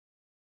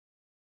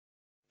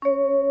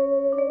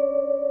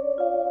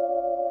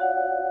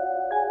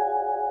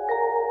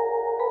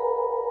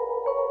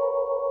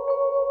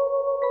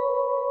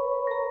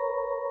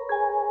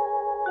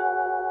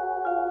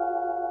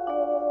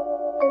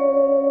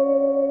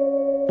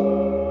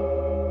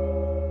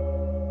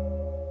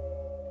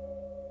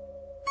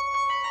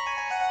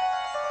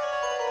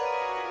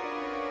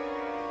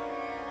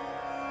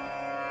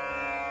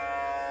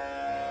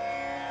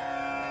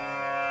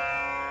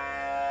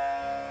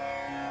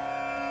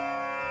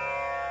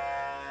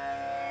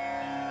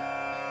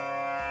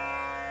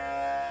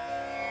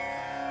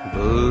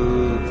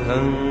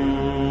बुद्धं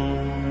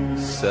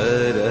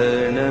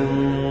शरणं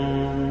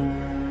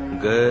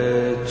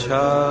गच्छामि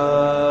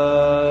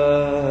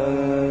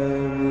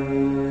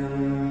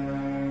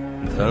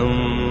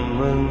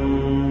धम्मं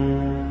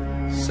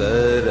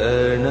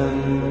शरणं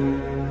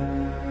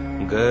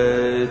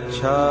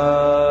गच्छामि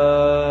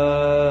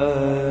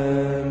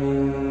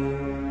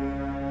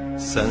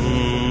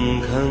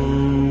संघं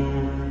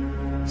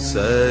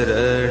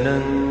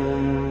शरणं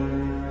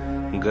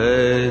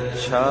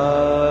गच्छामि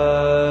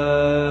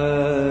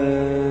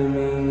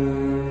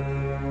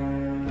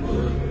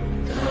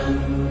बुद्धं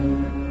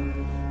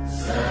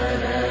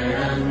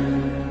शरणं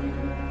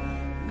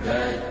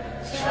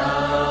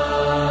गच्छामि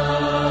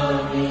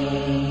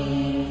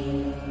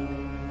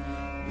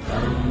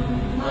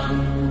धम्मं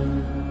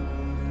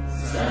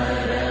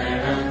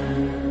शरणं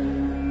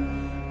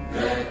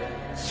गच्छामि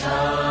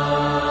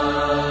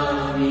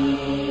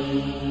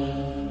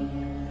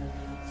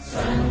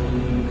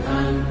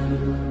संघं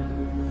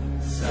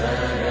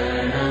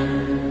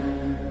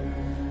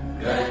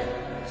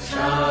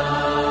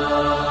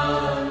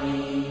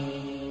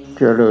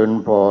เจริญ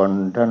พร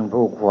ท่าน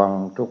ผู้ฟัง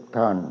ทุก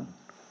ท่าน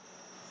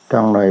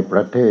ทั้งในป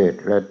ระเทศ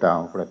และต่า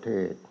งประเท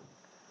ศ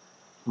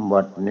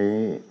บัดนี้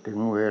ถึง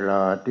เวล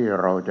าที่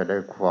เราจะได้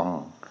ฟัง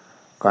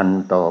กัน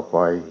ต่อไป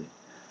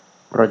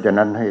เพราะฉะ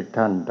นั้นให้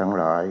ท่านทั้ง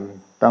หลาย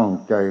ตั้ง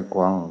ใจ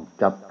ฟัง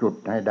จับจุด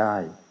ให้ได้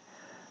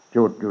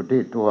จุดอยู่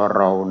ที่ตัว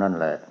เรานั่น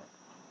แหละ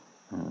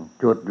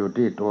จุดอยู่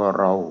ที่ตัว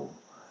เรา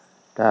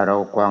ถ้าเรา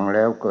ฟังแ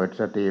ล้วเกิด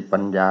สติปั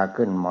ญญา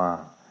ขึ้นมา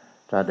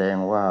แสดง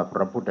ว่าพ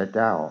ระพุทธเ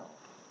จ้า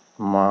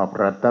มาป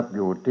ระทับอ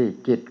ยู่ที่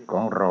จิตขอ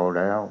งเรา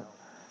แล้ว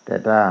แต่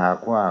ถ้าหาก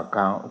ว่า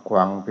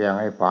ฟังเพียง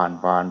ให้ผ่าน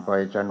ไป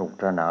สนุก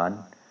สนาน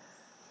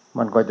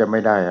มันก็จะไม่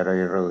ได้อะไร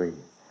เลย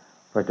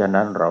เพราะฉะ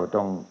นั้นเรา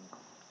ต้อง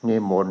นิ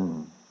มนต์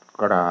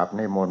กราบ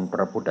นิมนต์พ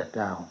ระพุทธเ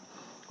จ้า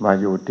มา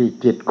อยู่ที่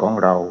จิตของ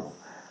เรา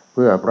เ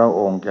พื่อพระอ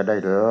งค์จะได้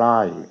ไล่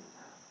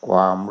คว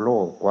ามโล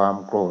ภความ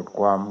โกรธ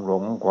ความหล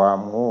งความ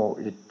โง่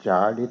อิจฉา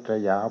ริษ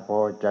ยาพอ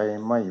ใจ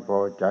ไม่พอ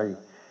ใจ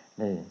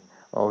นี่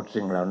เอา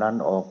สิ่งเหล่านั้น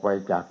ออกไป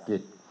จากจิ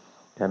ต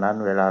ฉะนั้น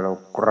เวลาเรา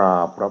กรา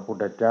บพระพุท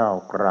ธเจ้า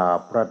กราบ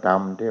พระธรร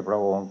มที่พระ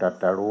องค์ตรั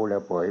สรู้และ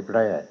เผยแพ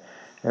ร่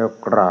แล้ว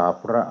กราบ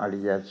พระอ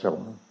ริยสง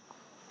ฆ์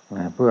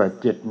เพื่อ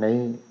จิตนี้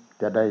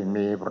จะได้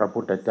มีพระพุ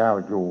ทธเจ้า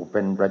อยู่เ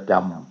ป็นประจ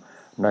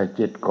ำใน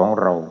จิตของ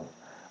เรา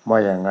ไม่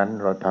อย่างนั้น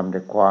เราทำแ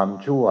ต่ความ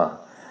ชั่ว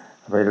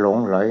ไปหลง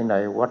ไหลใน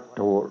วัต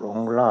ถุหลง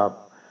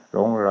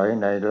ไหล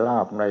ในลา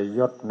ภในย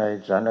ศใน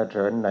สรรเส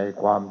ริญใน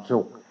ความสุ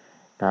ข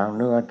ทางเ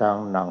นื้อทาง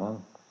หนัง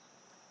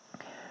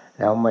แ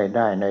ล้วไม่ไ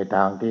ด้ในท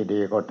างที่ดี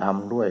ก็ท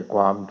ำด้วยค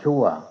วามชั่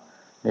ว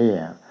นี่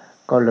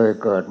ก็เลย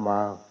เกิดมา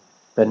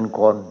เป็น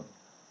คน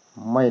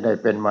ไม่ได้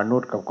เป็นมนุ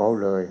ษย์กับเขา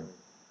เลย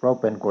เพราะ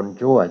เป็นคน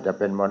ชั่วจะ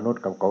เป็นมนุษ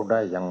ย์กับเขาได้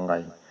ยังไง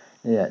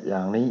เนี่ยอย่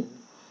างนี้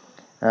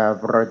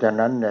เพราะฉะ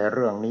นั้นในเ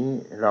รื่องนี้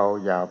เรา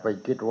อย่าไป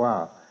คิดว่า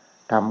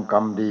ทำกรร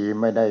มดี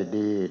ไม่ได้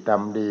ดีท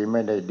ำดีไ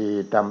ม่ได้ดี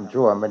ทำ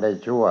ชั่วไม่ได้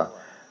ชั่ว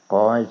ข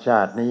อให้ชา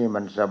ตินี้มั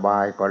นสบา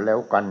ยก็แล้ว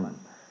กัน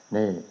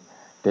นี่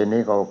ที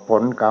นี้ก็ผ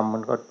ลกรรมมั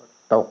นก็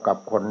ตกกับ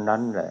คนนั้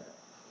นแหละ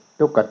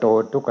ทุกขโต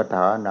ทุกขถ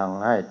านัง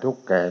ให้ทุก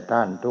แก่ท่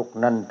านทุก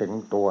นั่นถึง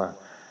ตัว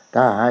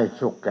ถ้าให้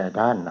สุขแก่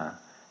ท่านนะ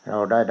เรา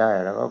ได้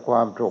แล้วก็คว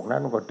ามสุขนั้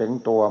นก็ถึง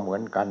ตัวเหมือ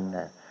นกันน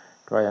ะ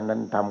เพราะฉะนั้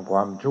นทำคว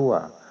ามชั่ว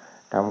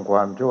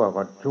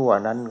ก็ชั่ว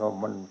นั้นก็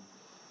มัน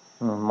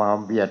มา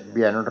เบียดเ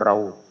บียนเรา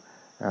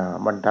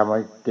มันทำใ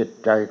ห้จิต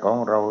ใจของ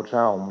เราเศ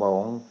ร้าหมอ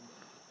ง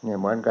นี่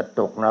เหมือนกับ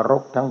ตกนร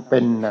กทั้งเป็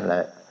นนั่นแหล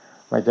ะ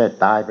ไม่ใช่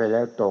ตายไปแ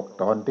ล้วตก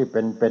ตอนที่เ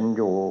ป็น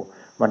อยู่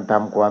มันท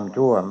ำความ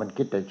ชั่วมัน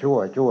คิดแต่ชั่ว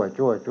คิด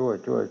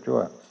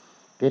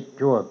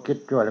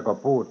ชั่วแล้วก็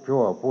พูดชั่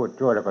ว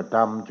แล้วก็ท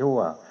ำชั่ว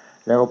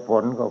แล้วผ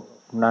ลก็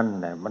นั่น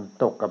แหละมัน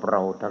ตกกับเร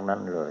าทั้งนั้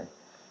นเลย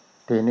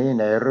ทีนี้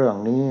ในเรื่อง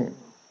นี้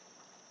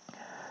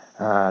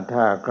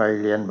ถ้าใคร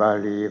เรียนบา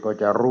ลีก็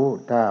จะรู้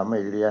ถ้าไม่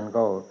เรียน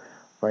ก็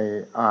ไป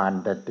อ่าน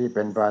แต่ที่เ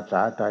ป็นภาษ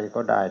าไทยก็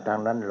ได้ทั้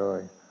งนั้นเล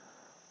ย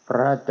พร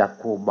ะจัก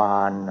ขุบ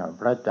าล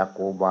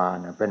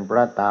เป็นพร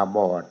ะตาบ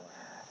อด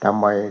ทำ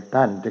ไม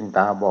ท่านจึงต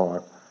าบอ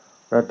ด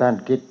เพราะท่าน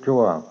คิดชั่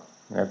ว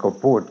แล้วก็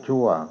พูด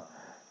ชั่ว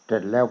เสร็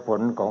จแล้วผ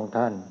ลของ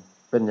ท่าน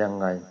เป็นยัง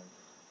ไง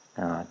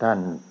ท่าน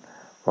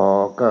พอ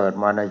เกิด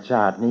มาในช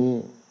าตินี้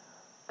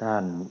ท่า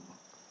น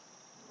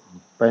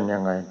เป็นยั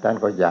งไงท่าน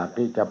ก็อยาก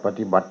ที่จะป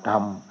ฏิบัติธร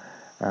รม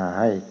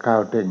ให้เข้า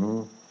ถึง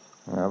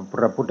พ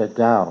ระพุทธ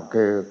เจ้า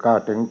คือเข้า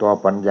ถึงตัว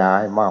ปัญญา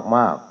ให้ม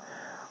าก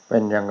ๆเป็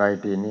นยังไง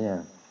ทีนี้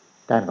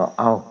ท่านก็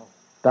เอา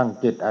ตั้ง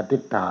จิตอธิ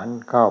ษฐาน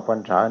เข้าพรร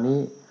ษานี้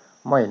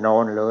ไม่นอ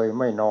นเลย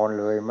ไม่นอน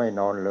เลยไม่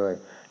นอนเลย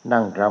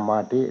นั่งสมา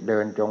ธิเดิ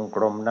นจงก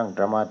รมนั่ง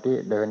สมาธิ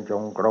เดินจ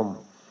งกรม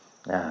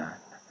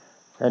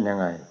เป็นยัง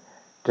ไง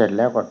เสร็จแ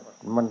ล้วก็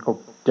มันก็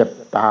เจ็บ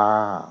ตา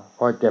พ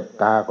อเจ็บ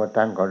ตาก็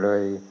ท่านก็เล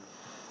ย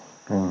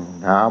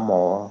หาหม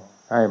อ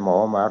ให้หมอ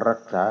มารั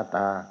กษาต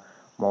า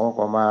หมอ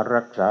ก็มา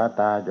รักษา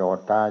ตาหยอด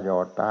ตาหยอ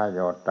ดตาหย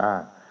อดตา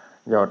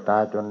หยอดตา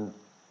จน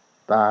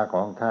ตาข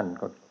องท่าน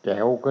ก็แจ๋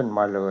วขึ้นม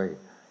าเลย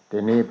ที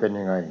นี้เป็น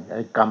ยังไงไ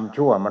อ้กรรม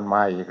ชั่วมันม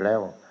าอีกแล้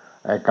ว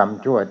ไอ้กรรม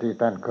ชั่วที่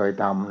ท่านเคย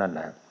ทำนั่นแห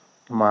ละ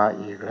มา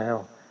อีกแล้ว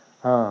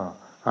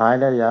หาย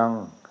แล้วยัง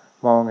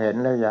มองเห็น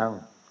แล้วยัง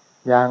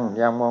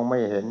มองไม่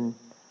เห็น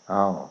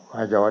ม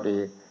าหยอด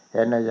อีกเ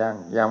ห็นแล้ว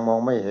ยังมอง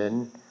ไม่เห็น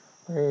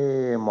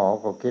หมอ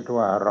ก็คิด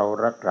ว่าเรา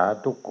รักษา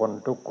ทุก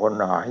คน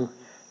หาย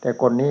แต่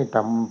คนนี้ท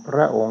ำพร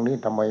ะองค์นี้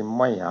ทำไม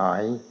ไม่หา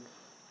ย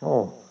โอ้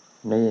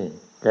นี่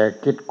แก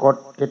คิดกด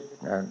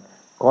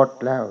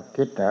แล้ว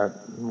คิด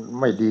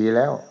ไม่ดีแ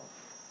ล้ว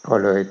ก็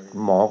เลย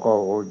หมอก็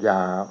ย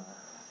า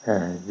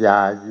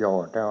หยอ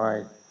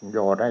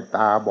ดให้ต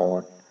าบอ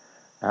ด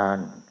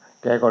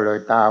แกก็เลย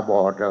ตาบ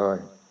อดเลย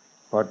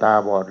พอตา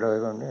บอดเลย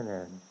ก็เนี่ย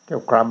เจ้า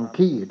คลำ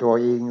ขี้ตัว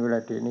เองอยู่แล้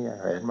วทีนี้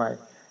เห็นไหม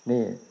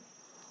นี่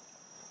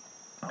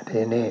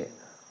ทีนี้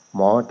ห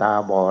มอตา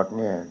บอด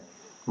เนี่ย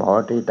หมอ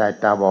ที่ได้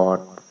ตาบอด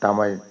ทำไ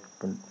ม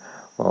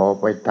พอ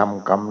ไปท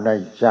ำกรรมใน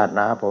ชาติ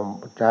นะผม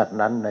ชาติ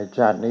นั้นในช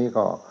าตินี้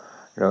ก็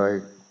เลย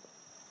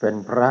เป็น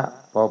พระ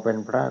พอเป็น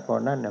พระก็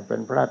นั่นเนี่ยเป็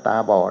นพระตา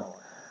บอด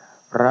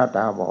พระต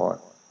าบอด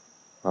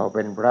พอเ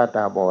ป็นพระต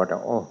าบอด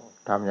โอ้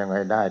ทำยังไง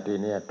ได้ที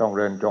นี้ต้องเ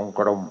ดินจง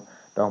กรม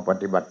ต้องป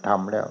ฏิบัติธรร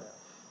มแล้ว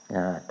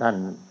ท่าน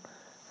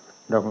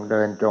ต้องเ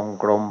ดินจง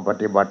กรมป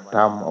ฏิบัติธ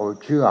รรมเอา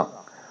เชือ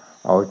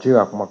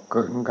กมา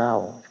ขึ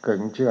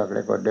งเชือกแ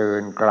ล้วก็เดิ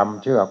นกล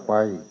ำเชือกไป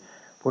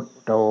พุท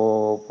โธ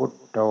พุท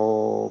โธ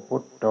พุ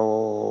ทโธ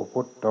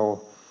พุทโธ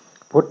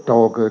พุทโธ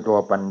คือตัว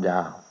ปัญญา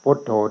พุท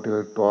โธคื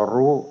อตัว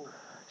รู้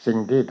สิ่ง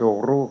ที่ถูก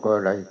รู้คืออ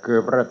ะไรคือ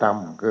พระธรรม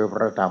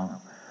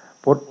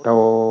พุทโธ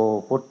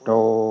พุทโธ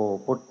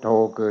พุทโธ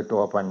คือตั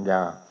วปัญญ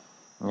า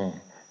นี่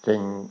สิ่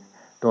ง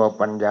ตัว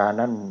ปัญญา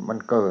นั้นมัน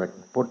เกิด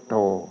พุทโธ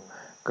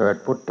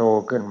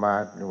ขึ้นมา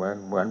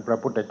เหมือนพระ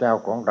พุทธเจ้า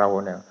ของเรา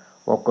เนี่ย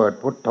พอเกิด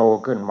พุทโธ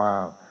ขึ้นมา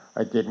ไ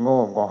อ้จิตโง่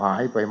ก็หา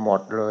ยไปหม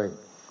ดเลย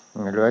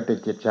เหลือแต่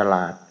จิตฉล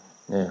าด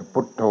นี่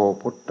พุทโธ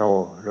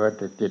เหลือแ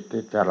ต่จิต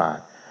ที่ฉลาด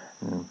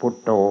พุท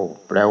โธ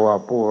แปลว่า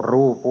ผู้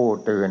รู้ผู้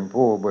ตื่น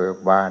ผู้เบิก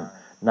บาน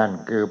นั่น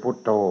คือพุท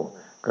โธ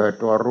เกิด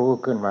ตัวรู้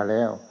ขึ้นมาแ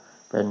ล้ว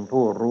เป็น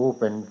ผู้รู้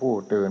เป็นผู้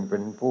ตื่นเป็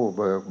นผู้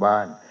เบิกบา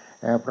น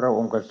แล้วพระอ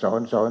งค์ก็สอ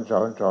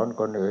น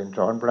คนอื่นส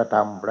อนพระธร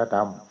รม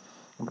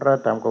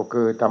ก็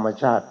คือธรรม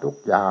ชาติทุก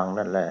อย่าง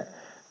นั่นแหละ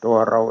ตัว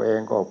เราเอง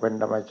ก็เป็น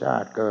ธรรมชา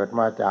ติเกิด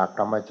มาจาก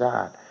ธรรมชา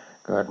ติ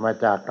เ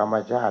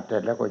สร็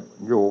จแล้วก็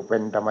อยู่เป็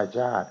นธรรมช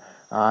าติ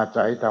อา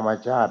ศัยธรรม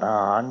ชาติอา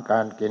หารกา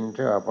รกินเ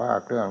สื้อผ้า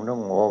เครื่องนุ่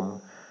งห่ม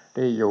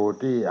ที่อยู่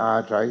ที่อา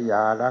ศัยย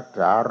ารัก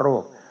ษาโร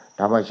ค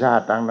ธรรมชา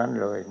ติทั้งนั้น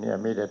เลยเนี่ย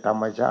มีแต่ธร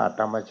รมชาติ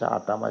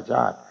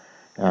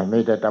มี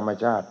แต่ธรรม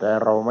ชาติแต่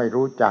เราไม่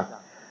รู้จัก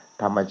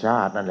ธรรมชา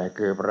ตินั่นแหละ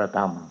คือพระธ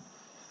รรม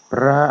พ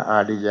ระอ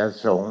ริย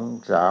สงฆ์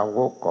สาว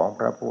กของ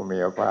พระผู้มี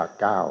พระภาค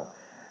เจ้า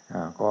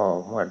ก็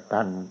เมื่อท่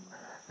าน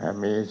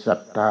มีศรั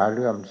ทธาเ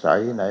ลื่อมใส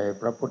ใน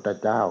พระพุทธ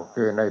เจ้า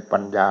คือในปั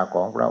ญญาข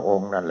องพระอง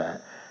ค์นั่นแหละ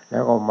แล้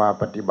วก็มา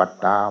ปฏิบัติ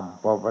ตาม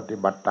พอปฏิ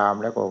บัติตาม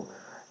แล้วก็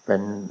เป็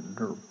น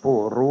ผู้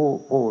รู้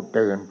ผู้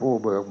ตื่นผู้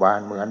เบิกบาน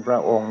เหมือนพระ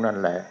องค์นั่น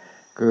แหละ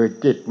คือ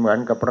จิตเหมือน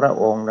กับพระ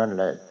องค์นั่นแ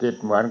หละจิต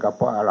เหมือนกับ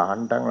พระอรหัน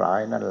ต์ทั้งหลาย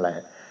นั่นแหละ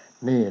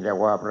นี่เรียก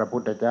ว่าพระพุ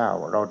ทธเจ้า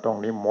เราต้อง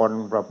นิมน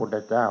ต์พระพุทธ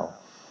เจ้า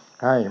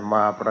ให้ม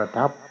าประ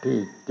ทับที่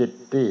จิต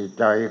ที่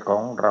ใจขอ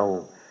งเรา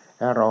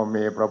ถ้าเรา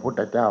มีพระพุท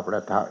ธเจ้า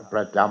ป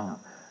ระจ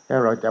ำแล้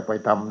วเราจะไป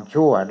ทำ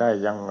ชั่วได้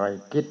ยังไง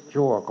คิด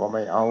ชั่วก็ไ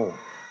ม่เอา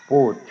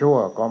พูดชั่ว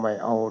ก็ไม่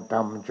เอาท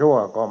ำชั่ว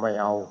ก็ไม่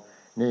เอา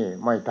นี่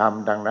ไม่ท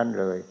ำดังนั้น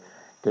เลย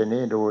ที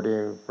นี้ดูดิ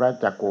พระ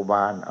จักกุบ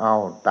าลเอา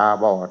ตา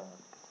บอด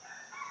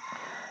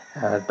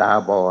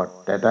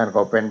แต่ท่าน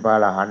ก็เป็นพระอ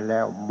รหันต์แล้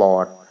วบ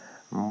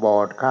อ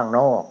ดข้างน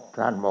อก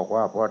ท่านบอก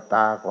ว่าพอต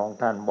าของ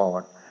ท่าน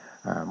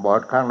บอ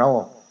ดข้างนอ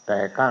กแต่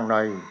ข้างใน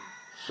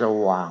ส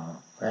ว่าง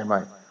เห็นไหม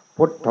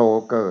พุทโธ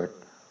เกิด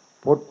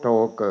พอ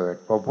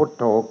พุท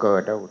โธเกิ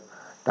ดแล้ว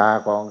ตา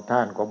ของท่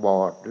านก็บ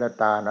อดและ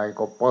ตาใน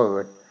ก็เปิ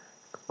ด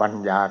ปัญ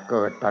ญาเ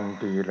กิดทัน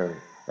ทีเลย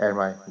เห็นไห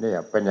มเนี่ย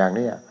เป็นอย่าง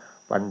นี้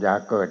ปัญญา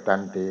เกิดทั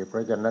นทีเพรา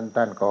ะฉะนั้น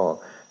ท่านก็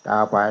ตา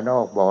ภายนอ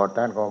กบอด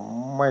ท่านก็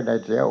ไม่ได้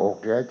เสียอก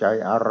เสียใจ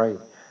อะไร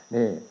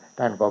นี่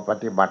ท่านก็ป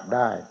ฏิบัติไ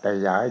ด้แต่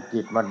อย่าให้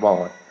จิตมันบอ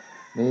ด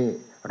นี่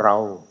เรา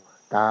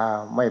ตา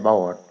ไม่บ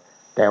อด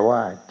แต่ว่า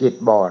จิต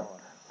บอด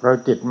เพราะ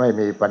จิตไม่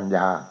มีปัญญ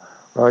า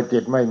เพราะจิ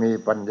ตไม่มี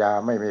ปัญญา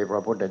ไม่มีพร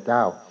ะพุทธเจ้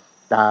า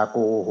ตา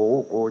กูหู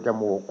กูจ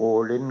มูกกู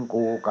ลิ้น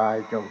กูกาย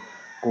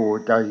กู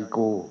ใจ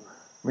กู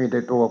มีแต่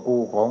ตัวกู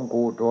ของ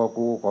กูตัว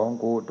กูของ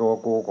กูตัว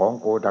กูของ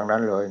กูทั้งนั้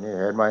นเลยนี่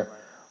เห็นไหม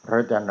เพรา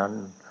ะฉะนั้น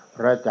พ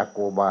ระจัก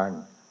กุบาล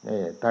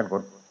นี่ท่านก็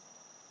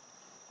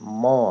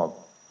มอบ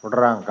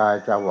ร่างกาย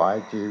ถวาย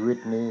ชีวิต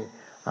นี้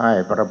ให้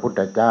พระพุท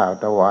ธเจ้า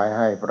ถวายใ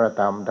ห้พระ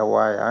ธรรมถว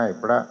ายให้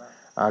พระ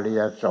อริ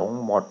ยสง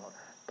ฆ์หมด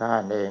ท่า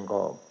นเอง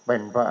ก็เป็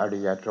นพระอริ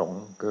ยสง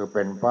ฆ์คือเ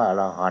ป็นพระอ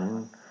รหันต์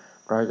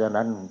เพราะฉะ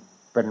นั้น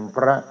เป็นพ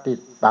ระที่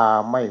ตา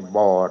ไม่บ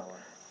อด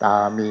ตา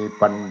มี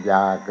ปัญญ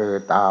าคือ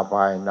ตาภ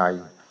ายใน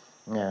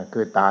เนี่ยคื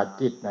อตา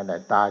จิตนั่นแหล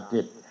ะตา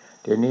จิต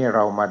ทีนี้เร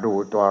ามาดู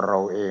ตัวเรา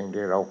เอง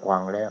ที่เราควั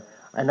งแล้ว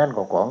ไอ้นั่น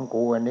ก็ของ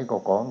กูอันนี้ก็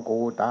ของกู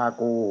ตา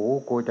กูหู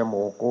กูจ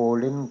มูกกู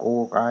ลิ้นกู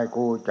กาย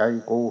กูใจ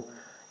กู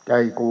ใจ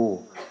กู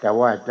แต่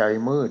ว่าใจ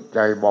มืดใจ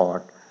บอ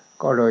ด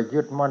ก็เลย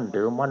ยึดมั่น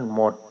ถือมั่นห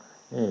มด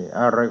นี่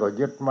อะไรก็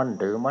ยึดมั่น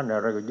ถือมั่นอ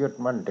ะไรก็ยึด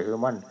มั่นถือ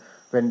มั่น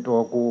เป็นตัว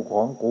กูข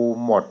องกู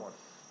หมด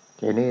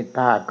ทีนี้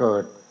ถ้าเกิ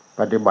ด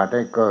ปฏิบัติใ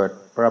ห้เกิด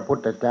พระพุท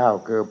ธเจ้า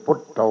คือพุท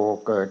โธ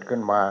เกิดขึ้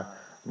นมา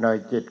ใน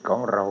จิตขอ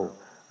งเรา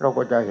เรา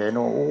ก็จะเห็น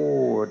ว่า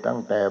ตั้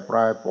งแต่ปล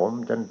ายผม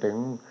จนถึง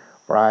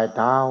ปลายเ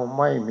ท้า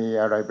ไม่มี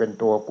อะไรเป็น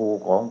ตัวกู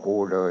ของกู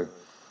เลย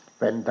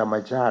เป็นธรรม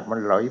ชาติมัน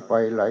ไหลไป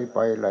ไหลไป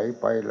ไหล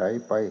ไปไหล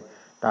ไป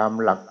ตาม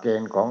หลักเก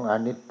ณฑ์ของอ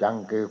นิจจัง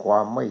คือควา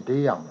มไม่เ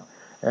ที่ยง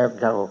แล้ว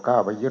จะก้า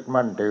วไปยึด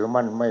มั่นถือ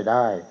มั่นไม่ไ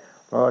ด้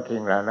เพราะสิ่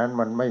งเหล่านั้น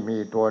มันไม่มี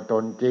ตัวต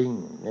นจริง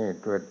นี่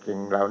ตัวจริง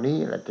เหล่านี้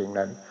แหละจริง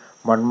นั้น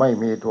มันไม่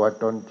มีตัว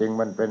ตนจริง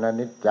มันเป็นอ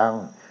นิจจัง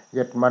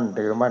ยึดมั่น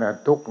ถือมั่น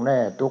ทุกแน่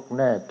ทุกแ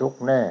น่ทุก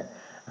แน่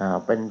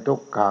เป็นทุ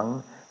กขัง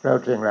แล้ว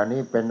สิ่งเหล่า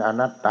นี้เป็นอ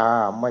นัตตา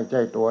ไม่ใ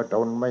ช่ตัวต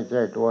นไม่ใ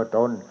ช่ตัวต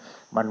น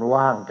มัน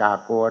ว่างจาก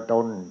ตัวต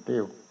น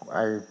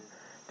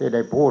ที่ไ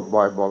ด้พูด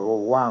บ่อยบอกว่า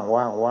ว่าง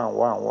ว่างว่าง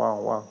ว่างว่าง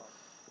ว่าง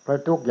เพรา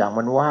ะทุกอย่าง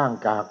มันว่าง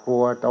จากตั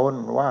วตน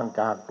ว่าง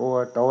จากตัว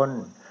ตน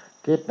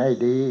คิดให้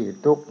ดี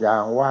ทุกอย่า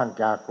งว่าง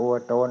จากตัว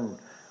ตน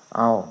เ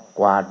อา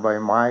กวาดใบ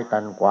ไม้กั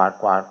นกวาด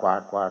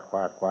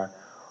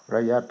ร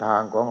ะยะทา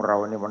งของเรา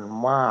นี่มัน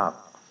มาก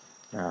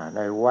ใน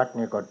วัด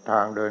นี่ก็ทา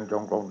งเดินจ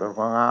งกรมถึง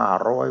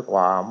500 ก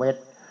ว่าเมต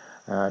ร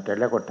แต่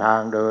แล้วก็ทา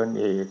งเดิน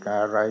อีกอ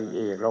ะไร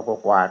อีกเราก็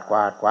กวาด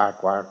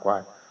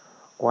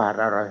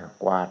อะไร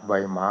กวาดใบ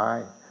ไม้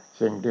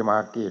สิ่งที่มา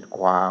กีดข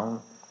วาง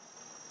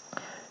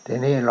ที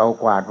นี้เรา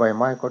กวาดใบ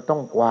ไม้ก็ต้อ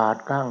งกวาด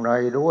ข้างใน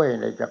ด้วย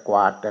เลยจะกว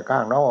าดแต่ข้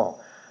างนอก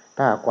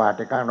ถ้ากวาดแ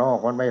ต่ข้างนอก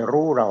มันไม่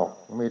รู้หรอก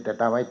มีแต่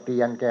ทำให้เตี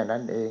ยนแค่นั้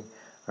นเอง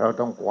เรา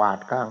ต้องกวาด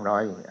ข้างใน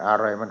อะ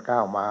ไรมันเข้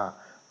ามา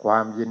ควา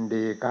มยิน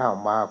ดีเข้า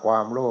มาควา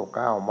มโลภเ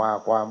ข้ามา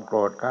ความโกร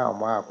ธเข้า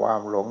มาควา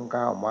มหลงเ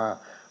ข้ามา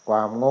คว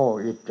ามโง่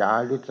อิจฉา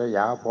ริษย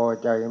าพอ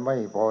ใจไม่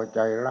พอใจ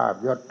ลาภ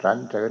ยศสรร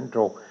เสริญ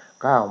สุข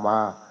เข้ามา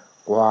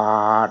กว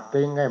าด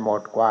ทิ้งให้หม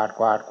ดกวาดเ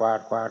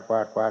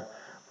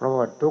พราะ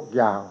ว่าทุก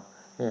อย่าง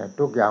เนี่ย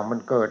ทุกอย่างมัน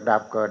เกิดดั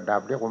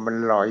บเรียกว่ามัน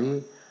ไหล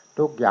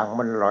ทุกอย่าง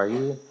มันไหล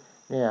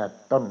เนี่ย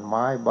ต้นไ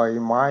ม้ใบ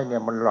ไม้เนี่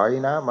ยมันไหล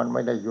นะมันไ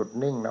ม่ได้หยุด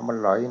นิ่งนะมัน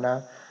ไหลนะ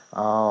เ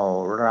อา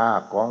รา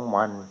กของ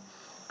มัน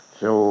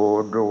สู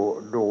ด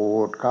ดู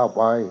ดเข้า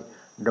ไป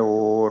ดู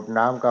ด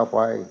น้ำเข้าไป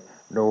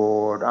ดู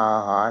ดอา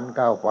หารเ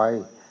ข้าไป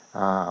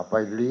ไป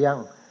เลี้ยง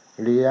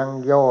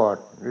ยอด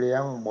เลี้ย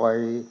งใบ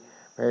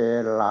เพ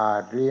ลา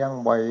ดเลี้ยง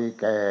ใบ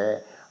แก่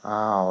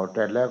แ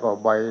ต่แล้วก็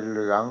ใบเห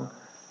ลือง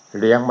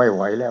เลี้ยงไม่ไห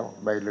วแล้ว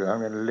ใบเหลือง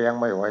เนี่ยเลี้ยง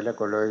ไม่ไหวแล้ว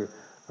ก็เลย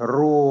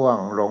ร่วง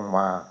ลงม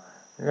า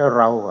แล้วเ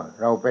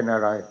ราเป็นอะ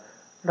ไร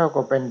เรา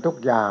ก็เป็นทุก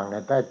อย่างเนี่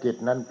ยถ้าจิต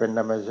นั้นเป็นธ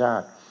รรมชา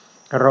ติ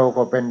เรา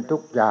ก็เป็นทุ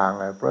กอย่าง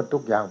เลยเพราะทุ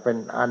กอย่างเป็น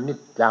อนิจ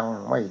จัง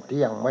ไม่เ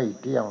ที่ยง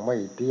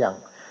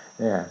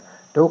เนี่ย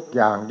ทุกอ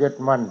ย่างยึด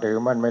มั่นถือ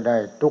มั่นไม่ได้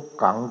ทุก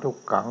ขัง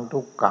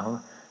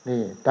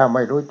นี่ถ้าไ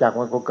ม่รู้จัก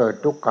มันก็เกิด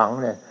ทุกขัง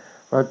เนี่ย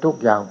เพราะทุก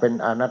อย่างเป็น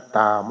อนัตต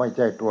าไม่ใ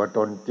ช่ตัวต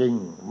นจริง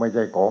ไม่ใ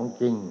ช่ของ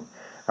จริง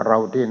เรา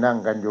ที่นั่ง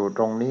กันอยู่ต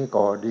รงนี้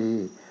ก็ดี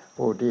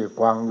ผู้ที่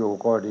ฟังอยู่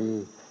ก็ดี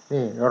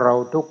นี่เรา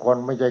ทุกคน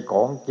ไม่ใช่ข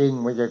องจริง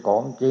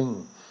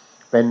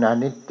เป็นอ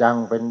นิจจัง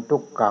เป็นทุ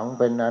กขัง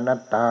เป็นอนั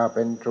ตตาเ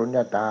ป็นสุญญ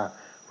ตา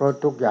เพราะ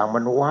ทุกอย่างมั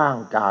นว่าง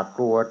จาก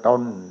ตัวต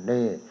น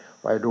นี่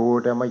ไปดู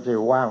แต่ไม่ใช่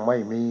ว่างไม่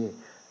มี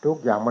ทุก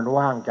อย่างมัน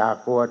ว่างจาก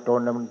ตัวต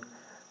นมัน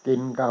กิ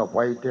นเข้าไป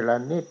ทีละ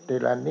นิดเ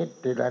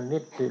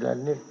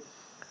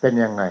ป็น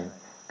ยังไง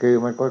คือ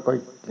มันก็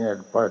เนี่ย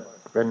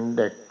เป็น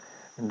เ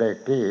ด็ก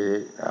ที่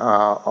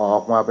ออ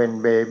กมาเป็น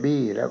เบ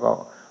บี้แล้วก็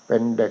เป็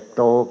นเด็กโ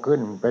ตขึ้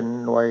นเป็น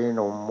วัยห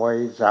นุ่มวัย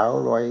สาว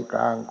วัยก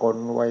ลางคน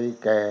วัย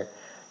แก่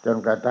จน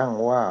กระทั่ง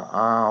ว่า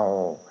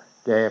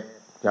เจ็บ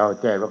แ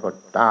ล้วก็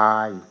ตา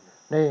ย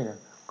นี่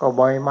ก็ใ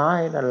บไม้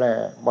นั่นแหละ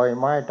ใบ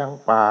ไม้ทั้ง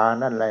ป่า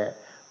นั่นแหละ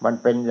มัน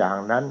เป็นอย่าง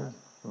นั้น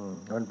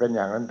มันเป็นอ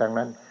ย่างนั้นทั้ง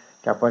นั้น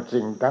จะประ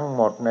สิ่งทั้งห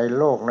มดใน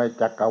โลกใน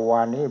จักรว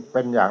าลนี้เ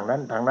ป็นอย่างนั้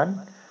นทั้งนั้น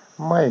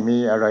ไม่มี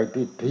อะไร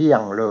ที่เที่ย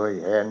งเลย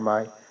เห็นไหม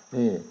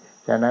นี่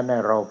ฉะนั้น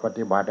เราป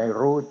ฏิบัติให้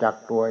รู้จัก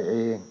ตัวเอ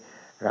ง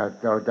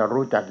เราจะ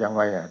รู้จักยังไ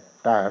ง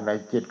แต่ใน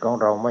จิตของ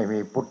เราไม่มี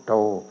พุทโธ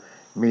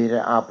มีแต่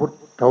อาพุท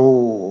โ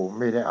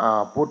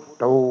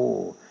ธ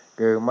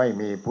คือไม่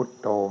มีพุท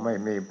โธ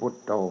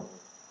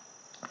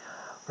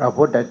พระ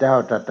พุทธเจ้า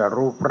ตรัส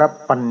รู้พระ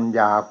ปัญญ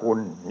าคุณ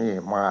นี่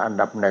มาอัน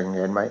ดับหนึ่ง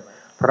เห็นไหม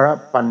พระ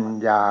ปัญ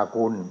ญา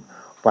คุณ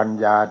ปัญ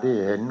ญาที่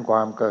เห็นคว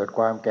ามเกิดค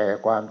วามแก่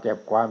ความเจ็บ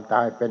ความต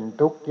ายเป็น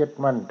ทุกข์ยึด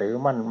มั่นถือ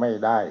มั่นไม่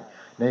ได้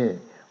นี่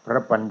พร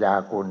ะปัญญา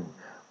คุณ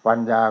ปัญ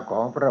ญาขอ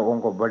งพระอง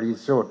ค์ก็บริ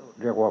สุทธิ์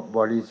เรียกว่าบ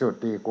ริสุท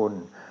ธิคุณ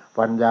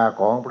ปัญญา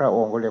ของพระอ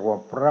งค์ก็เรียกว่า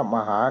พระม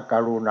หาก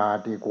รุณา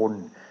ธิคุณ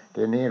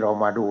ทีนี้เรา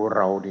มาดูเ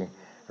ราดิ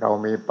เรา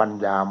มีปัญ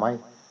ญาไหม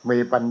มี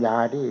ปัญญา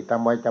ที่ทำ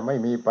ไมจะไม่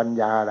มีปัญ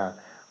ญาล่ะ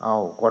เอา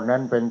คนนั้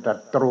นเป็นศั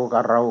ตรู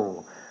กับเรา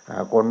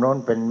คนโน้น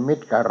เป็นมิต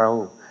รกับเรา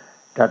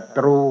ศัต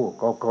รู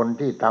ก็คน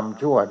ที่ท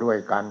ำชั่วด้วย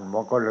กันมั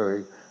นก็เลย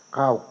เ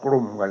ข้าก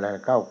ลุ่มกันเลย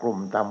เข้ากลุ่ม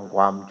ทำค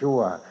วามชั่ว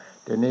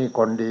ทีนี้ค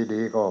น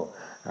ดีๆก็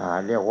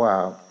เรียกว่า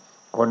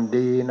คน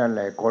ดีนั่นแห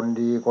ละคน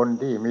ดีคน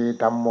ที่มี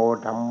ธรรมโม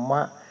ธรรม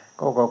ะ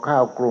ก็เข้า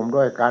กลุ่ม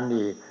ด้วยกัน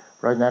อีกเ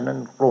พราะฉะนั้น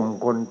กลุ่ม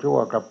คนชั่ว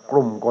กับก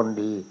ลุ่มคน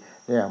ดี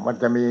เนี่ยมัน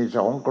จะมีส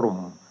องกลุ่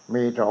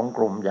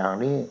มอย่าง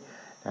นี้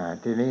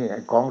ทีนี้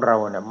ของเรา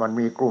เนี่ยมัน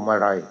มีกลุ่มอะ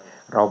ไร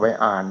เราไป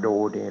อ่านดู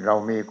ดิเรา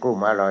มีกลุ่ม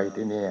อะไร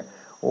ทีนี้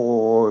โอ้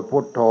ยพุ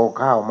ทโธ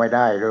เข้าไม่ไ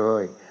ด้เล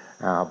ย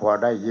พอ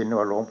ได้ยิน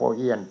ว่าหลวงพ่อเ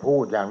อี้ยนพู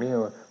ดอย่างนี้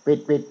ปิด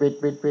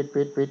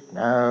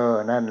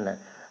นั่นแหละ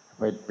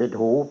ปิด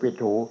หู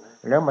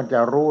แล้วมันจะ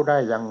รู้ได้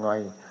ยังไง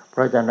เพ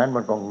ราะฉะนั้น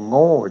มันก็โ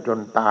ง่จน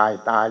ตาย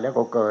แล้ว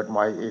ก็เกิดให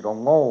ม่อีกก็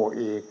โง่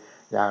อีก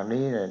อย่าง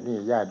นี้เนี่ยนี่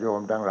ญาติโย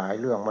มทั้งหลาย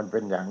เรื่องมันเป็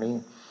นอย่างนี้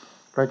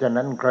เพราะฉะ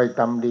นั้นใคร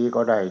ทำดี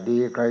ก็ได้ดี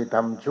ใครท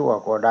ำชั่ว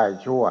ก็ได้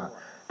ชั่ว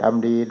ท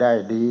ำดีได้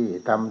ดี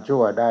ทำชั่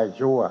วได้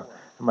ชั่ว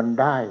มัน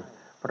ได้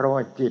เพราะว่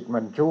าจิตมั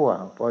นชั่ว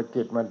พอ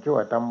จิตมันชั่ว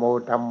ธัมโม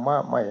ธัมมะ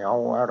ไม่เอา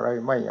อะไร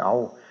ไม่เอา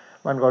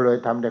มันก็เลย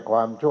ทำแต่คว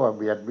ามชั่ว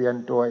เบียดเบียน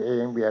ตัวเอ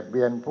งเบียดเ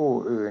บียนผู้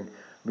อื่น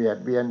เบียด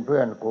เบียนเพื่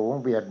อนฝูง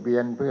เบียดเบีย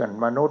นเพื่อน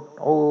มนุษย์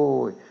โอ้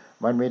ย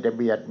มันมีแต่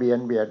เบียดเบียน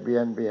เ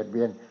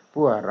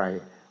พื่ออะไร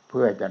เ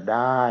พื่อจะไ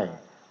ด้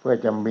เพื่อ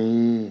จะมี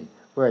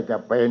เพื่อจะ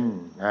เป็น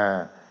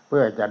เ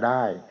พื่อจะไ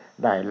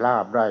ด้ลา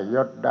ภได้ย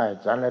ศได้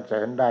สรรเส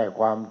ริญได้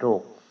ความสุ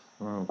ข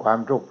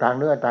ทาง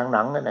เนื้อทางห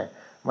นังนั่นแหละ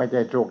ไม่ใ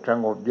ช่สุขส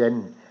งบเย็น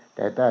แ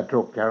ต่ถ้าสุ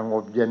ขสง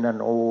บเย็นนั้น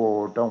โอ้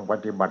ต้องป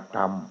ฏิบัติธ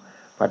ร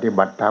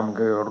รม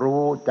คือ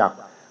รู้จัก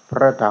พ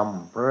ระธรรม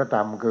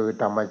คือ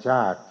ธรรมช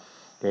าติ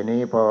ที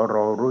นี้พอเร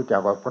ารู้จั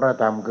กว่าพระ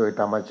ธรรมคือ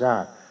ธรรมชา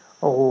ติ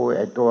โอ้ไ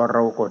อตัวเร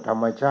าก็ธร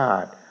รมชา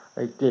ติไอ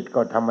จิต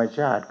ก็ธรรมช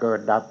าติเกิด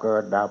ดั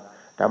บ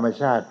ธรรม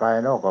ชาติภาย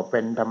นอกก็เป็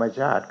นธรรม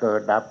ชาติเกิ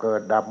ดดั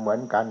บเหมือ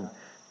นกัน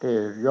ที่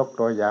ยก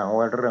ตัวอย่าง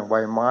ว่าเรื่องใบ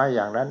ไม้อ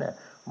ย่างนั้นเนี่ย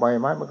ใบ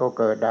ไม้มันก็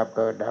เกิดดับ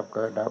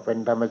เป็น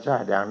ธรรมชา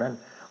ติอย่างนั้น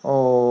โอ้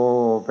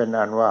เป็น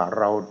อันว่า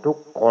เราทุก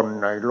คน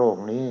ในโลก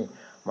นี้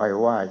ไม่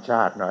ว่าช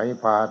าติไหน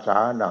ภาษา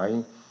ไหน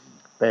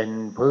เป็น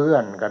เพื่อ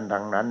นกัน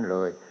ทั้งนั้นเล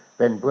ยเ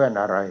ป็นเพื่อน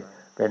อะไร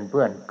เป็นเ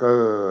พื่อนเ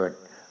กิด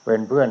เป็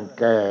นเพื่อน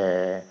แก่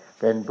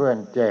เป็นเพื่อน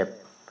เจ็บ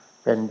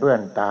เป็นเพื่อ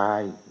นตาย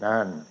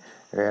นั่น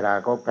เวลา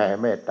เขาแผ่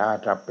เมตตา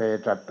สัพเพ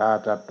สัตตา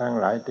สัตว์ทั้ง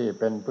หลายที่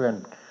เป็นเพื่อน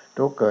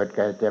ทุกเกิดแ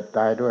ก่เจ็บต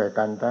ายด้วย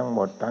กันทั้งหม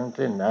ดทั้ง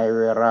สิ้นใน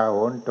เวลาโห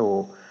นตู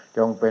จ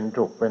งเป็น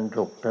สุข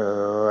เถิ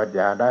ดอ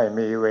ย่าได้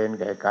มีเวร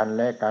แก่กันแ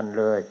ละกัน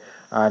เลย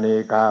อานิ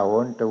กาโห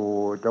นตู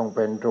จงเ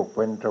ป็นสุข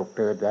เ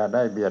ถิดอย่าไ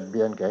ด้เบียดเ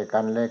บียนแก่กั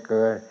นแล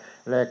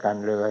ะกัน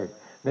เลย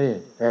นี่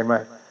เห็นไหม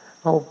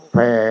เขาแ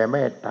ผ่เม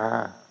ตตา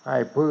ให้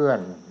เพื่อน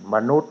ม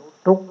นุษย์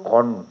ทุกค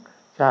น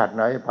ชาติไ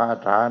หนภา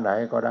ษาไหน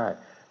ก็ได้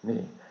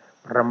นี่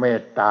พระเม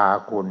ตตา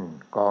คุณ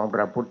ของพ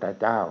ระพุทธ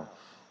เจ้า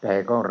แต่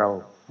ก็เรา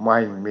ไม่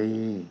มี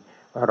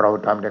เรา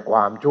ทำแต่คว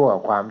ามชั่ว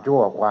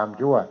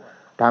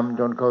ทำ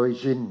จนเคย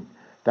ชิ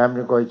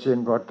น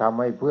พอทำ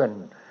ให้เพื่อน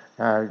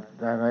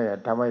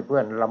ทำให้เพื่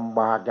อนลำ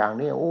บากอย่าง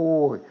นี้โอ้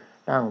ย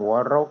นั่งหัว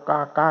เราะกา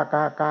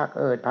ก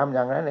ทำอ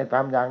ย่างนั้นเนี่ยท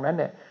ำอย่างนั้น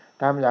เ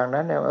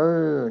นี่ย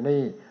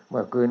นี่เ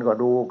มื่อคืนก็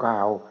ดูข่า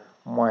ว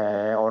แหม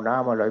เอาน้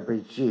ำอะไรไป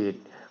ฉีด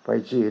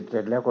เสร็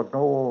จแล้วก็โ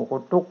อ้ก็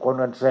ทุกคน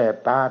กันแสบ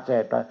ตา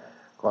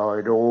คอย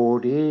ดู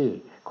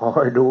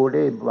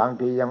ดิบาง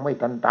ทียังไม่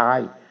ทันตาย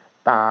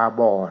ตา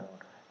บอด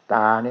ต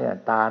าเนี่ย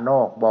ตาน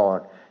อกบอด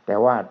แต่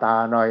ว่าตา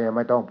หน่อยไ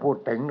ม่ต้องพูด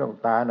ถึงหรอก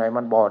ตาหน่อย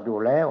มันบอดอยู่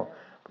แล้ว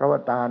เพราะว่า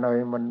ตาหน่อย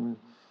มัน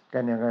กั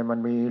นยังไงมัน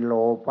มีโล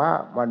ภะ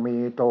มันมี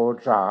โท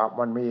สะ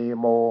มันมี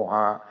โมห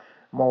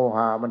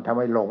ะมันทำ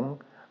ให้หล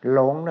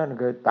งนั่น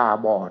คือตา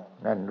บอด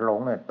นั่นหลง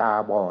เนี่ยตา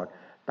บอด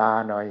ตา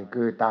หน่อย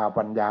คือตา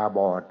ปัญญาบ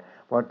อด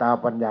พอตา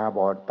ปัญญาบ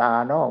อดตา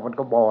นอกมัน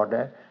ก็บอดน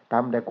ะท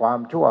ำแต่ความ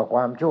ชั่ว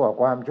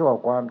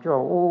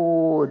อู้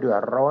เดือ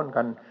ดร้อน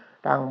กัน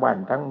ทั้งบ้าน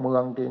ทั้งเมือ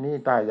งที่นี่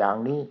ตาอย่าง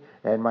นี้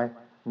เห็นไหม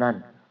นั่น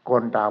ค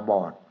นตาบ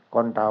อด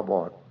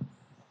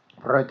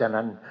เพราะฉะ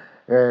นั้น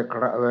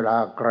เวลา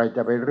ใครจ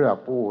ะไปเลือก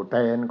ผู้แท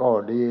นก็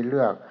ดีเ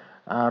ลือก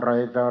อะไร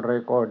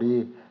ก็ดี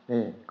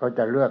นี่เขาจ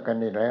ะเลือกกัน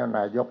นี่แล้วน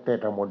ายกเท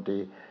ศมนตรี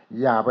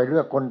อย่าไปเลื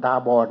อกคนตา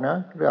บอดนะ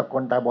เลือกค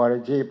นตาบอด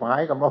ชีพหา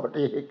ยกับหมด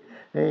อีก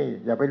นี่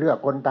อย่าไปเลือก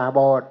คนตาบ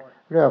อด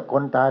เลือกค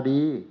นตา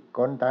ดีค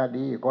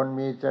น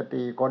มีส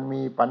ติคน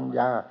มีปัญญ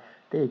า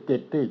ที่จิ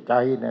ตที่ใจ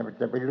เนี่ย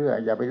จะไปเลือก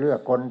อย่าไปเลือก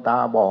คนตา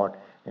บอด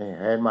นี่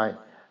เห็นไหม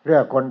เลื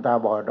อกคนตา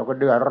บอดเราก็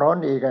เดือดร้อน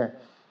อีกไง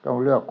ต้อง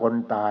เลือกคน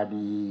ตา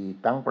ดี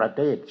ทั้งประเ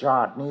ทศชา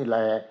ตินี่แหล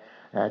ะ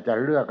จะ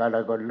เลือกอะไร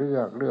ก็เลื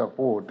อก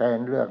ผู้แทน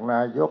เลือกน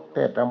ายกเท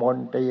ศมน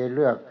ตรีเ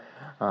ลือก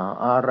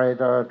อะไร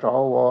ส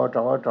ว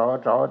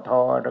สท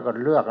แล้วก็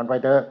เลือกกันไป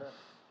เถอะ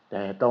แ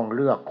ต่ต้องเ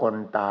ลือกคน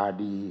ตา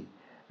ดี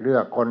เลือ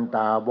กคนต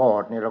าบอ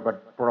ดนี่เราก็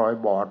ปล่อย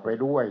บอดไป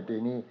ด้วยที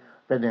นี้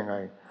เป็นยังไง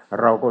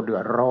เราก็เดื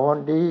อดร้อน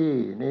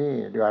นี่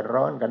เดือด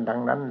ร้อนกันทั้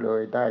งนั้นเล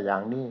ยถ้าอย่า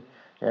งนี้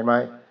เห็นไหม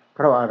เพ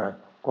ราะอะไร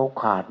เขา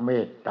ขาดเม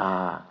ตตา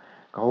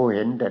เขาเ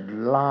ห็นแต่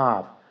ลา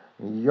ภ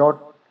ยศ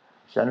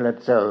สรร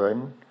เสริญ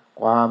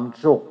ความ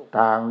สุขท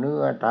างเนื้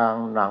อทาง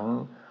หนัง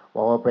พ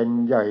อเป็น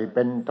ใหญ่เ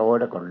ป็นโต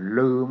แล้วก็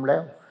ลืมแล้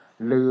ว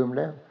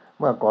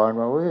เมื่อก่อน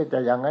ว่าจะ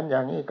อย่างนั้นอย่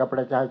างนี้กับป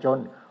ระชาชน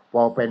พ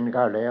อเป็นเ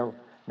ข้าแล้ว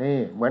นี่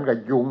เหมือนกับ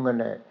ยุงกัน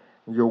แหละ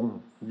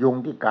ยุง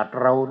ที่กัด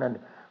เรานั่น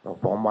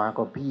พอมา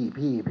ก็พี่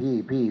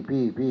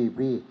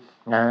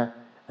นะ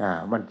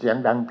มันเสียง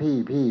ดังพี่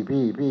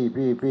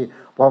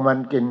พอมัน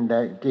กิน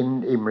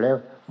อิ่มแล้ว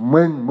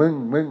มึ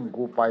ง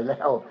กูไปแ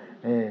ล้ว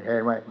นี่เห็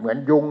นไหมเหมือน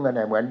ยุงกันแห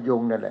ละเหมือนยุ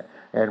งนั่นแหละ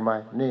เห็นไหม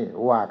นี่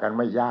ว่ากันไ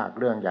ม่ยาก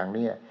เรื่องอย่าง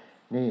นี้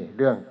นี่เ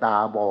รื่องตา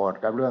บอด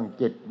กับเรื่อง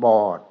จิตบ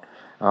อด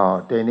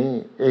ทีนี้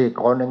อีก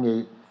คนหนึ่งอี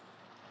ก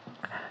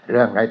เ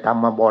รื่องในธร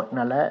รมบท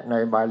นั่นแหละใน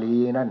บาลี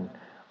นั่น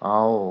เอ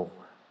า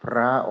พร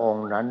ะอง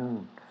ค์นั้น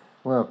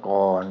เมื่อ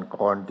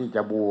ก่อนที่จ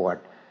ะบวช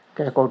แก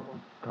ก็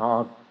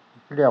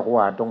เรียก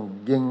ว่าต้อง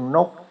ยิงน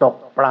กตก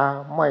ปลา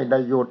ไม่ได้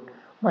หยุด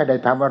ไม่ได้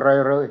ทำอะไร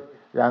เลย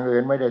อย่างอื่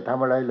นไม่ได้ท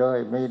ำอะไรเลย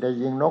ไม่ได้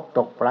ยิงนกต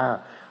กปลา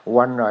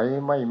วันไหน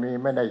ไ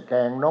ม่ได้แก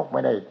งนกไ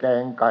ม่ได้แก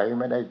งไก่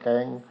ไม่ได้แก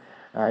ง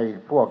ไอ้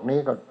พวกนี้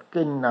ก็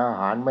กินอา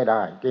หารไม่ไ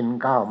ด้กิน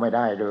ข้าวไม่ไ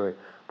ด้เลย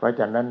เพราะ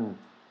ฉะนั้น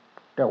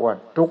เรียกว่า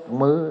ทุก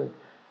มื้อ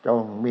ต้อ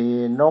งมี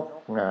นก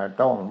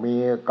ต้องมี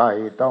ไก่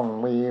ต้อง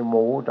มีห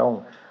มูต้อง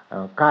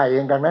ฆ่าเอ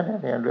งดังนั้น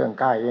เนี่ยเรื่อง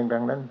ฆ่าเองดั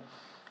งนั้น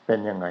เป็น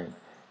ยังไง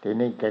ที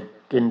นี้แก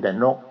กินแต่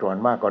นกส่วน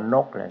มากก็น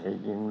กแหละแก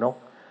ยิงนก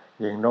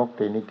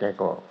ทีนี้แก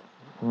ก็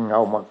เอ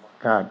ามา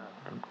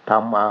ท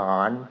ำอาห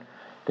าร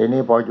ที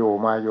นี้พออยู่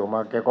มา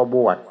แกก็บ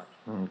วช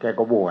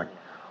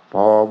พ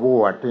อบ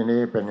วชทีนี้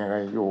เป็นยังไง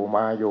อยู่ม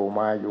า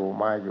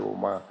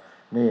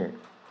นี่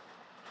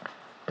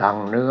ทั้ง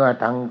เนื้อ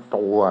ทั้ง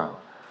ตัว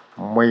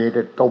มีแ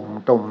ต่ตุ่ม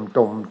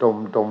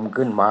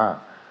ขึ้นมา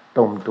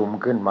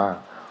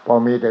พอ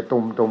มีแต่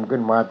ตุ่มขึ้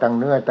นมาทั้ง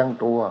เนื้อทั้ง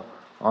ตัว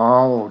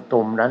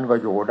ตุ่มนั้นก็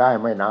อยู่ได้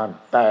ไม่นาน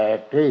แตก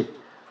ที่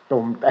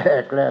ตุ่มแต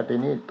กแล้วที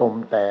นี้ตุ่ม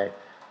แต่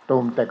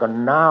ก็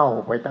เน่า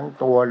ไปทั้ง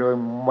ตัวเลย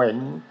เหม็น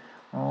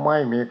ไม่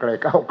มีใคร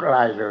เข้าใก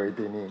ล้เลย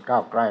ทีนี้เข้า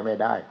ใกล้ไม่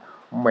ได้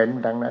เหม็น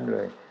ทั้งนั้นเล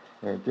ย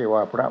นี่ที่ว่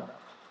าพระ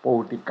ปู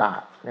ติกะ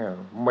เนี่ย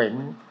เหม็น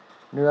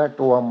เนื้อ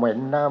ตัวเหม็น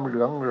น้ำเห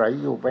ลืองไหล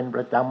อยู่เป็นป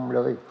ระจำเล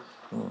ย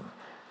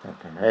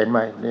เห็นไหม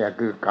เนี่ย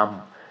คือกรรม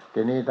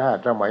ทีนี้ถ้า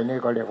สมัยนี้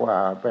ก็เรียกว่า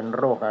เป็น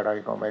โรคอะไร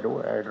ก็ไม่รู้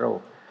ไอ้โรค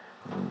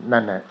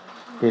นั่นน่ะ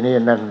ทีนี้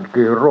นั่น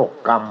คือโรค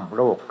กรรม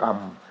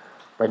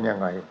เป็นยัง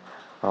ไง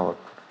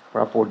พ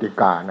ระปูติ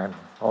กานั้น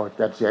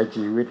จะเสีย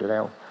ชีวิตแล้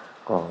ว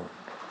ก็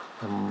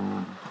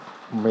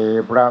มี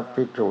พระ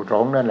ภิกษุส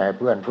งฆ์นั่นแหละเ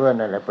พื่อน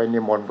นั่นแหละไปนิ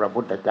มนต์พระ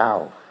พุทธเจ้า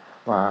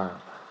มา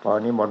พอ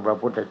นิมนต์พระ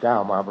พุทธเจ้า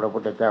มาพระพุ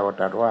ทธเจ้า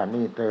ตรัสว่า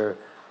นี่เธอ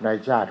ใน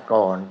ชาติ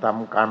ก่อนท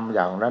ำกรรมอ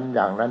ย่างนั้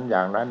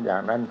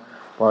น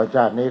พอช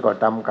าตินี้ก็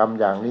ทำกรรม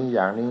อย่างนี้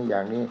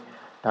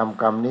ท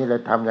ำกรรมนี้แล้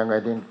วทำยังไง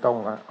ถึงต้อง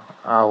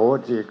อโห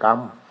สิกรรม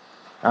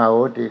เร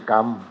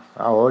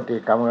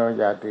า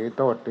อย่าถือโ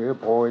ทษถือ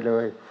โพยเล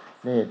ย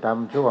นี่ท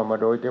ำชั่วมา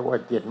โดยที่ว่า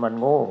จิตมัน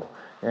โง่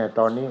เนี่ยต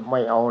อนนี้ไม่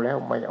เอาแล้ว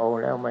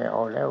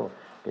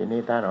ที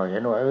นี้ท่านเห็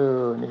นว่า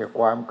นี่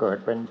ความเกิด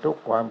เป็นทุก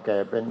ข์ความแก่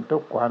เป็นทุ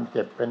กข์ความเ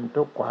จ็บเป็น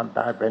ทุกข์ความต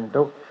ายเป็น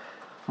ทุกข์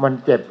มัน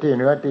เจ็บที่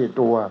เนื้อที่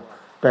ตัว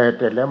แต่เ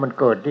สร็จแล้วมัน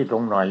เกิดที่ตร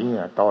งไหน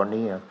ตอน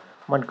นี้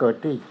มันเกิด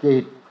ที่จิ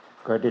ต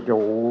เกิดที่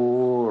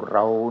เร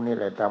านี่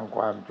แหละทำค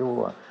วามชั่ว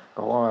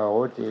ก็ว่าโห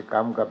สิกร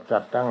รมกับสั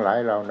ตว์ทั้งหลาย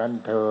เหล่านั้น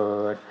เถิ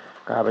ด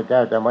ข้าพเจ้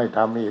าจะไม่ท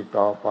ำอีก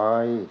ต่อไป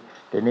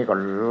ทีนี้ก็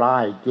ไล่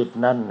จิต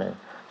นั้น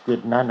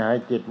ให้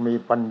จิตมี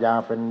ปัญญา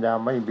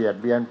ไม่เบียด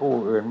เบียนผู้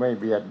อื่น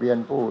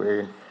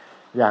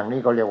อย่างนี้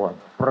ก็เรียกว่า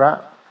พระ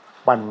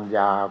ปัญญ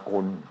าคุ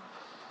ณ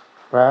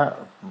พระ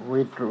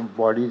วิตร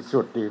บริสุ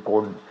ทธิคุ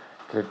ณ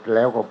เสร็จแ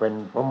ล้วก็เป็น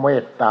พระเม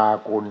ตตา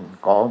คุณ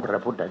ของพระ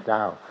พุทธเจ้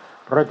า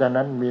เพราะฉะ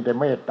นั้นมีแต่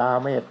เมตตา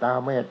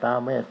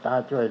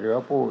ช่วยเหลือ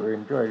ผู้อื่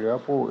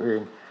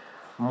น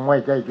ไม่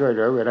ใช่ช่วยเห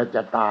ลือเวลาจ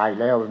ะตาย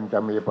แล้วมันจะ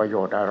มีประโย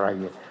ชน์อะไร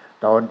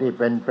ตอนที่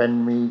เป็น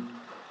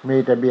มี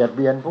แต่เบียดเ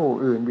บียนผู้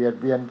อื่น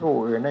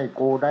ให้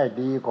กูได้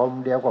ดีคน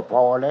เดียวก็พ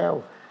อแล้ว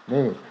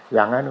นี่อ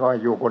ย่างนั้นก็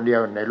อยู่คนเดียว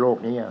ในโลก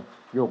นี้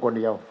อยู่คน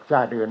เดียวช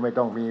าติอื่นไม่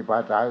ต้องมีภา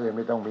ษาอื่นไ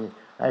ม่ต้องมี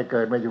ให้เ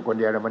กิดมาอยู่คน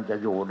เดียวแล้วมันจะ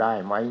อยู่ได้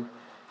ไหม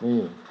นี่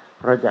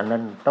เพราะฉะนั้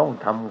นต้อง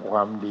ทำคว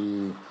ามดี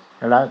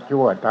ละ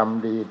ชั่วท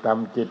ำดีท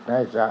ำจิตใ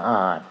ห้สะอ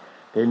าด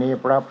ทีนี้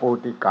พระปู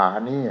ติกา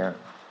นี่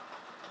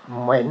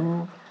เหม็น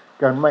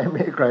จนไม่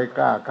มีใครก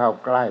ล้าเข้า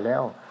ใกล้แล้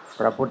ว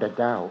พระพุทธ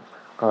เจ้า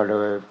ก็เล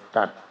ย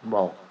ตัดบ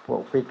อกพว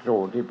กภิกษุ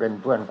ที่เป็น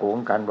เพื่อนฝูง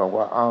กันบอก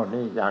ว่า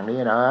นี่อย่างนี้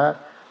นะ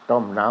ต้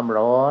มน้ำ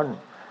ร้อน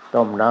เส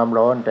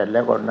ร็จแ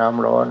ล้วก็น้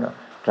ำร้อน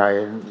ใส่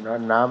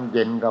น้ำเ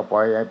ย็นเข้าไป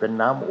ให้เป็น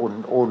น้ำอุ่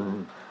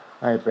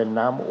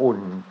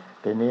น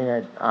ทีนี้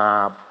อา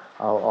บ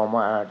เอาม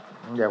า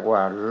เรียกว่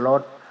าล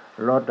ด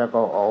แล้ว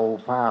ก็เอา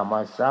ผ้ามา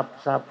ซับ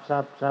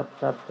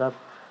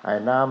ไอ้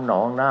น้ำหน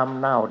องน้ำ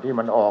เน่าที่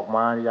มันออกม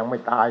ายังไม่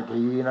ตาย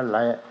ทีนั่นแหล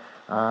ะ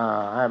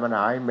ให้มัน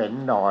หายเหม็น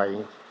หน่อย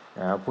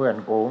เพื่อน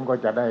ฝูงก็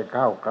จะได้เ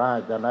ข้าใกล้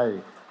จะได้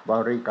บ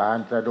ริการ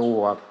สะดว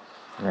ก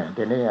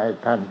ทีนี้ให้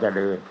ท่านเจ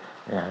ริญ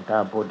ถ้า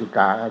ปุติก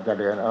าเจ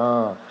ริญ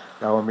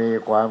เรามี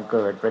ความเ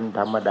กิดเป็นธ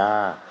รรมดา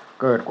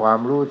เกิดความ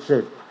รู้สึ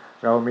ก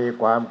เรามี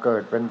ความเกิ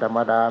ดเป็นธรรม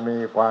ดามี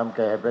ความแ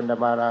ก่เป็นธร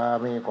รมดา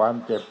มีความ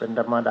เจ็บเป็น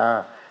ธรรมดา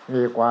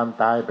มีความ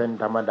ตายเป็น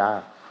ธรรมดา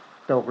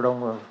ตกลง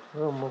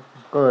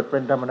เกิดเป็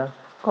นธรรมดา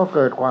ก็เ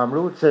กิดความ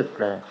รู้สึก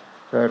แหละ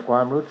เกิดคว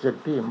ามรู้สึก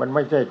ที่มันไ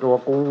ม่ใช่ตัว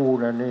กู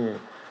นะนี่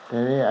ที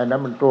นี้อันนั้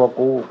นมันตัว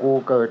กู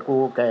เกิดกู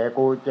แก่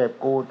กูเจ็บ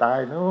กูตาย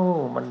นู้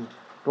มัน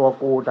ตัว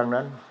กูทั้ง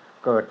นั้น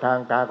เกิดทาง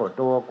ตาก็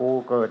ตัวกู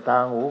เกิดทา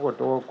งหูก็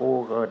ตัวกู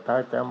เกิดทา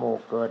งจมูก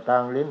เกิดทา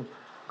งลิ้น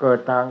เกิด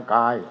ทางก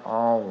าย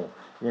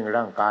ยิ่ง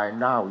ร่างกาย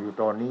เน่าอยู่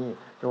ตอนนี้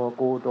ตัว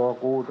กูเ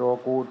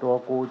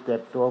จ็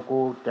บตัวกู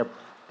เ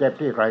จ็บ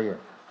ที่ใคร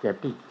เจ็บ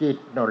ที่จิต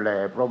นั่นแหละ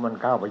เพราะมัน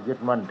เข้าไปยึด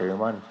มั่นถือ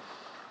มั่น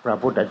พระ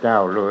พุทธเจ้า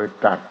เลย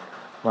ตรัส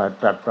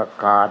ประ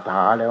กาศ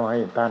าแล้วให้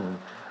ท่าน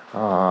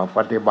ป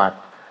ฏิบัติ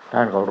ท่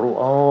านก็รู้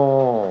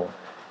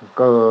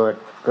เ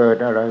กิด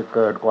อะไรเ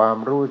กิดความ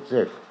รู้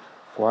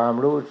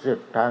สึก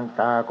ทาง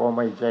ตาก็ไ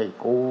ม่ใช่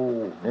กู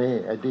นี่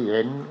ไอ้ที่เ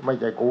ห็นไม่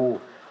ใช่กู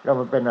แล้ว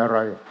มันเป็นอะไร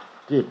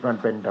จิตมัน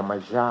เป็นธรรม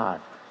ชา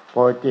ติพ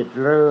อจิต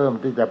เริ่ม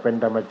ที่จะเป็น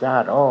ธรรมชา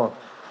ติ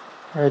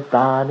ไอ้ต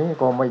านี่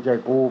ก็ไม่ใช่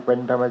กูเป็น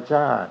ธรรมช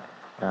าติ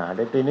เ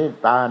ดี๋ยวทีนี้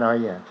ตาหน่อย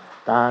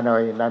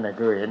นั่น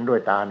คือเห็นด้วย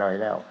ตาหน่อย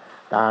แล้ว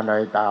ตาหน่อ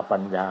ยตาปั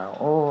ญญา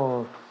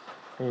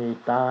ไอ้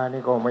ตา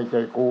นี่ก็ไม่ใ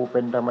ช่กูเป็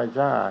นธรรม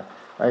ชาติ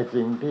ไอ้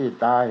สิ่งที่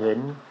ตาเห็น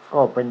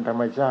ก็เป็นธร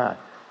รมชาติ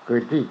คือ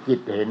ที่จิ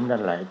ตเห็นนั่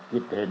นแหละจิ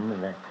ตเห็นนั่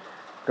นแหละ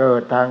เกิ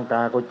ดทางต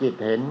าก็จิต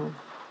เห็น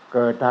เ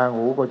กิดทาง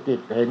หูก็จิ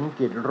ตเห็น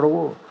จิต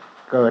รู้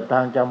เกิดท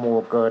างจมู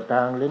กเกิดท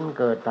างลิ้น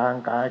เกิดทาง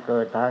กายเกิ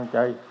ดทางใจ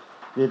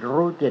จิต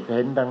รู้จิตเ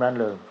ห็นทั้งนั้น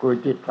เลยคือ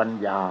จิตปัญ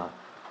ญา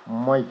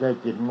ไม่ใช่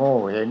จิตโง่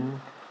เห็น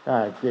ถ้า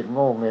จิตโ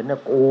ง่เห็นน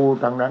ะกู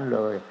ทั้งนั้นเล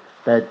ย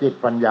แต่จิต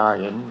ปัญญา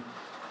เห็น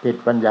จิต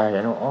ปัญญาเห็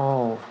น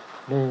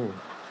นี่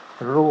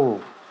รูป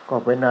ก็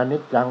เป็นอนิ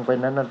จจังเป็น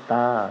อนัตต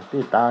า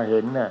ที่ตาเห็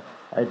นน่ะ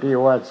ไอ้ที่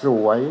ว่าส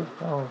วย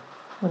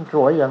มันส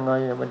วยยังไง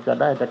มันจะ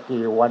ได้ตะ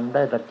กี่วันไ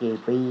ด้ตะกี่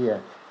ปี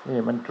นี่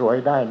มันสวย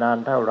ได้นาน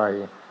เท่าไหร่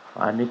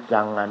อนิจ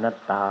จังอนัต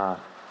ตา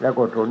แล้ว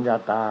ก็สุญญ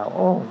ตา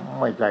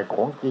ไม่ใช่ข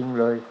องจริง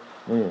เลย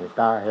นี่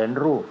ตาเห็น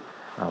รูป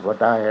พอ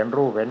ตาเห็น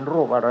รู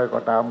ปอะไรก็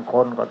ตามค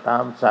นก็ตา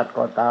มสัตว์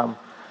ก็ตาม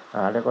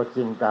แล้วก็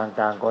สิ่ง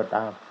ต่างๆก็ต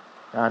าม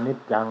อนิจ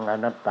จังอ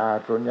นัตตา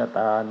สุญญต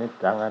าอนิจ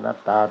จังอนัต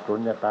ตาสุ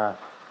ญญตา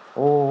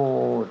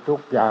ทุก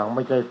อย่างไ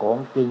ม่ใช่ของ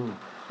จริง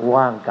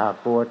ว่างจาก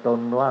ตัวตน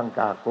ว่าง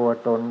จากตัว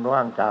ตนว่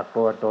างจาก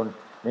ตัวตน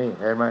นี่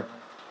เห็นไหม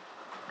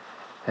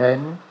เห็น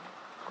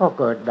ก็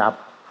เกิดดับ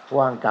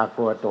ว่างจาก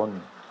ตัวตน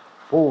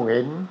ผู้เ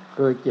ห็น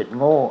คือจิต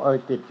โง่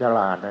จิตฉล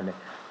าดนั่นเอง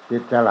จิ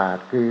ตฉลาด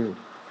คือ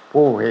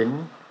ผู้เห็น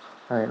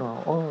เห็นว่า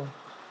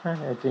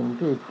ไอ้สิ่ง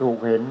ที่ถูก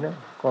เห็นนะ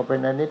ก็เป็น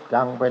อนิจ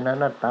จังเป็นอ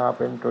นัตตาเ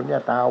ป็นสุญญ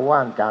ตาว่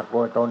างจากตั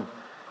วตน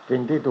สิ่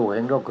งที่ถูกเ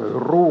ห็นก็คือ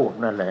รูป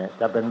นั่นแหละ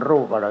จะเป็นรู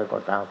ปอะไรก็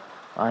ตาม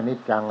อนิจ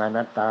จังอ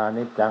นัตตาอ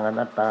นิจจังอ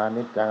นัตตาอ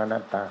นิจจังอนั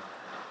ตตา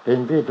สิ่ง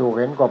ที่ถูก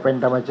เห็นก็เป็น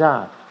ธรรมชา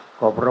ติ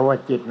ก็เพราะว่า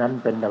จิตนั้น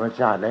เป็นธรรม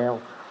ชาติแล้ว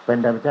เป็น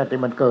ธรรมชาติ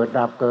ที่มันเกิด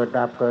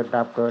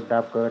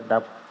ดั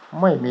บ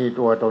ไม่มี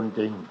ตัวตน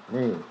จริง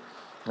นี่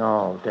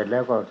เสร็จแล้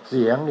วก็เ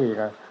สียงนี่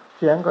ครับเ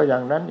สียงก็อย่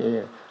างนั้นเอ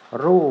ง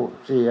รูป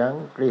เสียง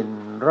กลิ่น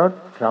รส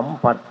สัม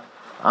ผัส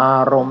อา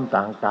รมณ์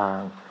ต่า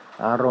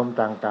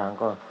ง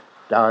ๆก็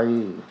ใจ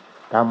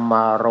ธรรม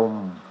ารม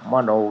ณ์ม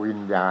โนวิ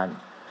ญญาณ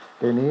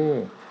ทีนี้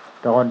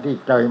ตอนที่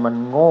ใจมัน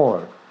โง่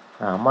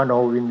มโน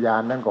วิญญา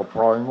ณนั้นก็ป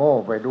ล่อยโง่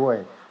ไปด้วย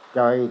ใ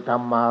จธร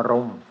รมาร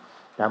ม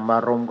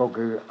ณ์ก็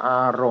คืออ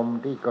ารมณ์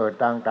ที่เกิด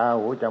ทางตา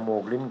หูจมู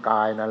กลิ้นก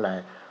ายนั่นแหละ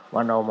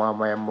มันเอามา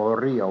เมมโม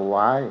รี่เอาไ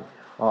ว้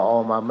เอา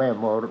มาเมม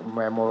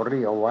โม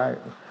รี่เอาไว้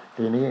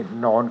ทีนี้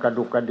นอนกระ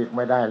ดุกกระดิกไ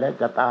ม่ได้แล้ว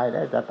จะตายแ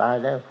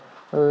ล้ว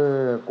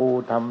กู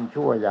ทำ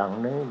ชั่วอย่าง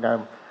นี้นะ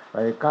ไป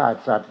ฆ่า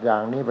สัตว์อย่า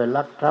งนี้ไป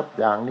ลักทรัพย์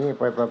อย่างนี้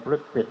ไปประพฤ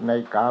ติผิดใน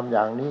กามอ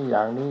ย่างนี้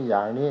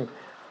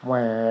แ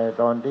ม่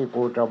ตอนที่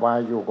กูสบาย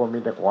อยู่ก็มี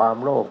แต่ความ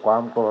โลภควา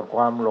มโกรธค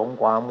วามหลง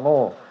ความโ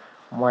ง่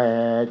แม่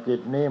จิ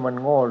ตนี้มัน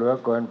โง่เหลือ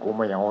เกินกูไ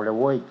ม่เอาเลย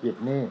เว้ยจิต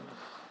นี้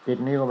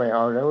ก็ไม่เอ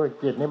าแล้ว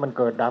จิตนี้มัน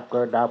เกิดดับ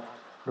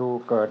ดู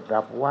เกิด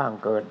ดับว่าง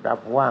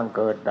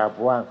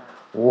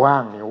ว่า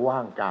งนี่ว่า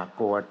งจาก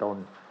ตัวตน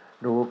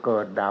ดูเกิ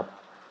ดดับ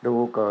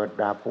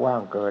ว่า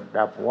ง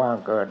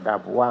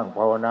ภ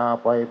าวนา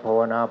ไป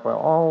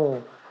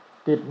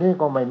จิตนี้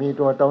ก็ไม่มี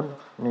ตัวตน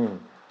นี่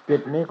จิ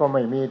ตนี้ก็ไ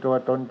ม่มีตัว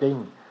ตนจริง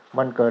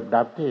มันเกิด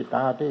ดับที่ต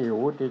าที่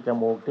หูที่จ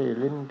มูกที่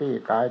ลิ้นที่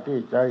กายที่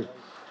ใจ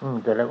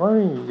แต่แล้ว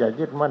อย่า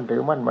ยึดมั่นถื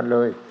อมั่นมันเล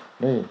ย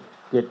นี่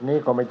จิตนี้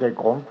ก็ไม่ใช่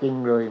ของจริง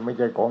เลยไม่ใ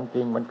ช่ของจ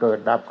ริงมันเกิด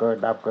ดับ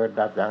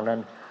อย่างนั้น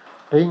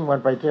ทิ้งมัน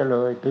ไปเสียเล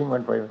ยทิ้งมั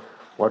นไป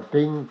พอ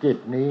ทิ้งจิต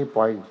นี้ไป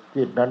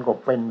จิตนั้นก็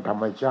เป็นธร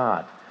รมชา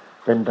ติ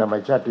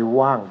ที่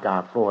ว่างจา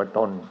กตัวต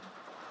น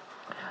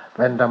เ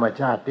ป็นธรรม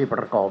ชาติที่ป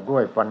ระกอบด้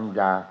วยปัญ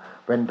ญา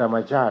เป็นธรรม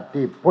ชาติ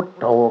ที่พุท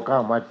โธเข้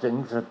ามาสิง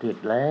สถิต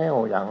แล้ว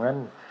อย่างนั้น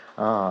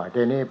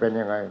ทีนี้เป็น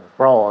ยังไง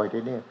ปล่อยที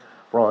นี้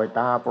ปล่อยต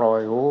าปล่อย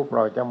หูป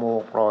ล่อยจมู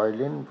กปล่อย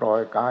ลิ้นปล่อ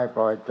ยกายป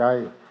ล่อยใจ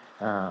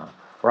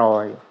ปล่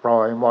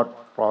อยหมด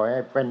ปล่อยใ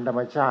ห้เป็นธรร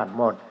มชาติ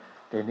หมด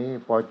ทีนี้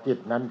พอจิต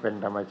นั้นเป็น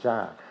ธรรมชา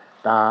ติ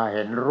ตาเ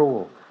ห็นรู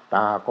ปต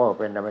าก็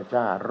เป็นธรรมช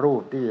าติรู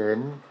ปที่เห็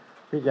น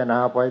พิจารณา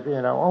ไปพิจ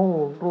ารณาโอ้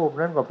รูป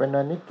นั้นก็เป็นอ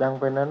นิจจัง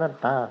เป็นอนัต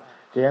ตา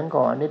เสียงก็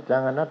อนิจจั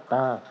งอนัตต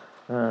า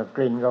ก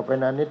ลิ่นก็เป็น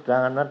อนิจจั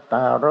งอนัตต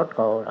ารส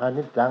ก็อ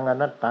นิจจังอ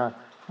นัตตา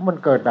มัน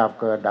เกิดดับ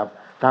เกิดดับ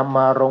ธรรม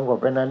ารมณ์ก็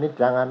เป็นอนิจ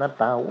จังอนัต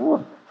ตาอู้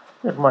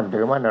ยึดมั่นถื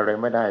อมั่นอะไร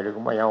ไม่ได้หรือ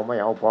ไม่เอา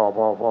พอ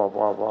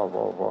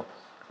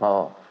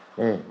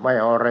นี่ไม่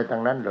เอาอะไรทั้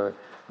งนั้นเลย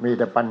มีแ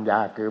ต่ปัญญา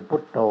คือพุ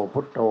ทโธพุ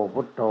ทโธ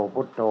พุทโธ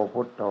พุทโธ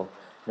พุทโธ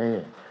นี่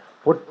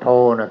พุทโธ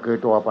น่ะคือ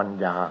ตัวปัญ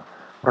ญา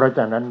เพราะฉ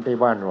ะนั้นที่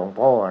บ้านหลวง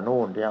พ่อโ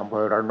น่นที่อำเภ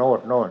อระโนด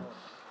โน่น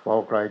พอ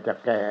ใครจะ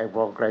แก่พ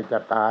อใครจะ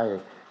ตาย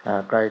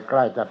ใครใก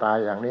ล้จะตาย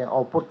อย่างนี้เอ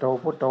าพุทโธ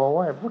พุทโธไ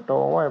ว้พุทโธ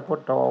ไว้พุ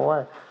ทโธไว้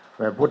แ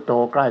ต่พุทโธ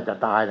ใกล้จะ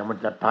ตายมัน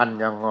จะทัน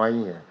ยังไง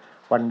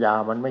ปัญญา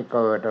มันไม่เ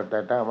กิดแต่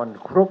ถ้ามัน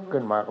ครุก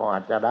ขึ้นมาก็อา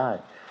จจะได้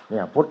เนี่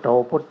ยพุทโธ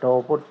พุทโธ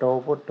พุทโธ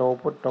พุทโธ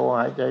พุทโธ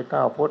หายใจเข้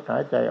าพุทหา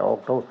ยใจออก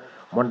โธ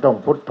มันต้อง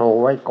พุทโธ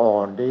ไว้ก่อ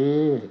นดี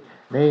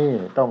นี่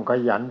ต้องข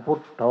ยันพุ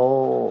ทโธ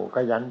ข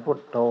ยันพุท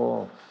โธ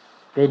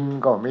กิน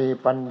ก็มี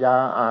ปัญญา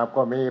อาบ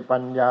ก็มีปั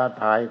ญญา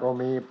ถ่ายก็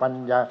มีปัญ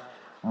ญา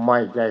ไม่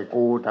ใจ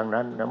กูทาง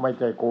นั้นนะไม่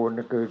ใจกู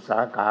นี่คือสา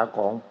ขาข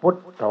องพุท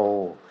โธ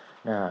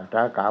นะส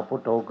าขาพุท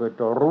โธคือ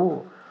ตัวรู้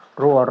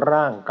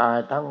ร่างกาย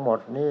ทั้งหมด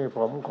นี่ผ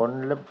มขน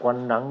เล็บขน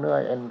หนังเนื้อ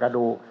เอ็นกระ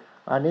ดูก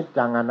อนิจ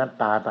จังอนัต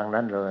ตาทาง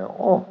นั้นเลยโ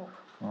อ้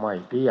ไม่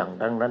เที่ยง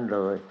ทั้งนั้นเล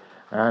ย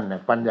นั่น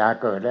ปัญญา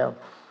เกิดแล้ว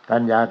ปั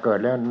ญญาเกิด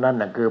แล้วนั่น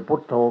น่ะคือพุ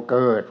ทโธเ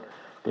กิด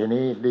ที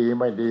นี้ดี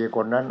ไม่ดีค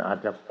นนั้นอาจ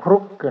จะครุ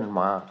กขึ้น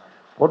มา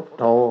พุท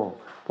โธ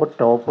พุท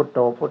โธพุทโธ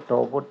พุทโธ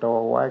พุทโธ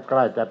ไว้ใก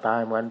ล้จะตาย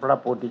เหมือนพระ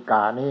ปุถิก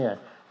านี่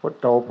พุท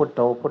โธพุทโ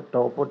ธพุทโธ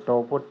พุทโธ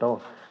พุทโธ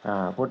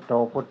พุทโธ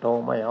พุทโธ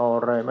ไม่เอาอ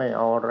ะไรไม่เ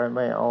อาอะไรไ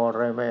ม่เอาอะไ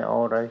รไม่เอา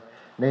อะไร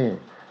นี่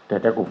แต่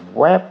ถ้ากู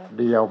แวบ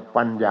เดียว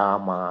ปัญญา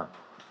มา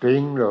ทิ้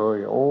งเลย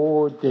โอ้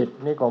จิต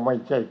นี่ก็ไม่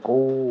ใช่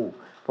กู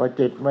เพราะ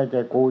จิตไม่ใ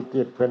ช่กู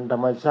จิตเป็นธร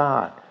รมชา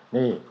ติ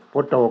นี่พุ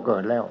ทโธเกิ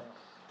ดแล้ว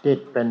จิต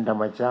เป็นธร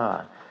รมชา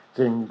ติ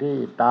สิ่งที่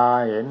ตา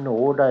เห็นหู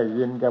ได้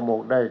ยินจมู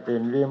กได้ก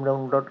ลิ่นลิ้ม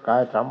รสกา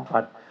ยสัมผั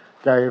ส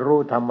ใจรู้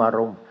ธรรมาร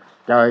มณ์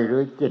ใจหรื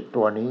อจิต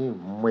ตัวนี้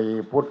มี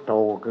พุทโธ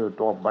คือ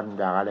ตัวปัญ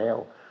ญาแล้ว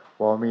พ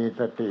อมี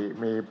สติ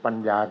มีปัญ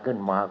ญาขึ้น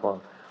มาก็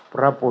พ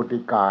ระปุถิ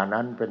กา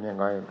นั้นเป็นยัง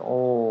ไงโ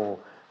อ้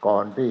ก่อ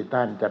นที่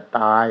ท่านจะ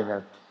ตายน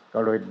ะก็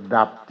เลย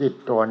ดับจิต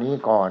ตัวนี้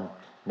ก่อน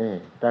นี่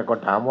แต่ก็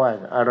ถามว่า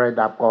อะไร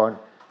ดับก่อน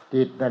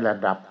จิตนั่นแหละ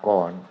ดับก่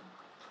อน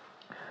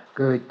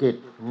คือจิต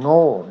โ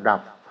ง่ดั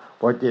บ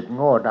พอจิตโ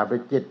ง่ดับไป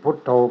จิตพุท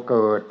โธเ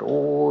กิดโ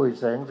อ้ย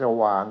แสงส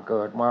ว่างเ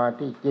กิดมา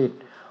ที่จิต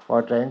พอ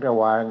แสงส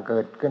ว่างเกิ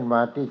ดขึ้นมา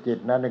ที่จิต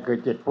นั้นคือ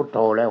จิตพุทโธ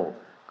แล้ว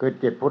คือ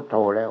จิตพุทโธ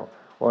แล้ว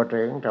พอแส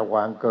งส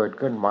ว่างเกิด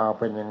ขึ้นมา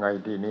เป็นยังไง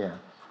ทีเนี้ย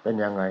เป็น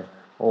ยังไง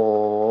โอ้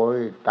ย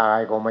ตาย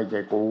ก็ไม่ใ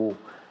ช่กู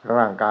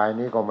ร่างกาย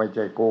นี้ก็ไม่ใ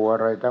ช่กูอะ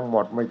ไรทั้งหม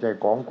ดไม่ใช่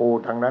ของกู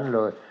ทั้งนั้นเล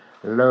ย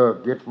เลิก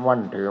ยึดมั่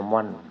นถือ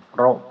มั่นเพ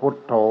ราะพุท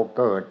โธ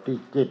เกิดที่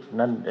จิต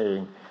นั่นเอง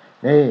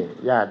นี่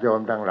ญาติโย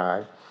มทั้งหลาย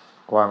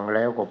ฟังแ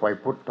ล้วก็ไป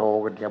พุทโธ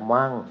กันจะ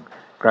มั่ง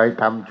ใคร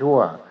ทำชั่ว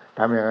ท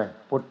ำยังไง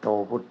พุทโธ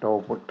พุทโธ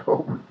พุทโธ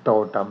พุทโธ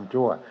ทำ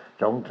ชั่ว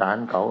สงสาร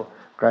เขา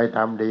ใครท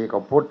ำดีก็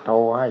พุทโธ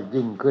ให้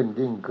ยิ่งขึ้น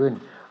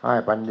ให้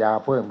ปัญญา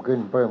เพิ่มขึ้น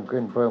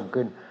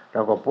เร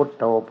าก็พุท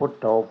โธพุท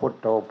โธพุท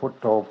โธพุท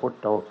โธพุท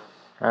โธ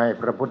ให้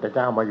พระพุทธเ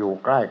จ้ามาอยู่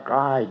ใก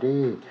ล้ดิ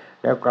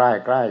แล้วใก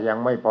ล้ยัง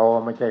ไม่พอ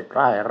ไม่ใช่ใก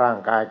ล้ร่าง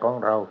กายของ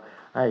เรา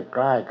ให้ใก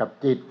ล้กับ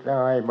จิตแล้ว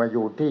ให้มาอ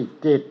ยู่ที่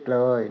จิตเล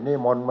ยนิ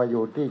มนต์มาอ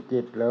ยู่ที่จิ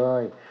ตเล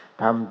ย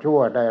ทำชั่ว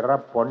ได้รั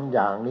บผลอ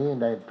ย่างนี้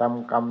ได้ท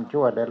ำกรรม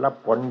ชั่วได้รับ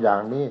ผลอย่า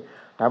งนี้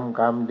ทำ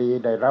กรรมดี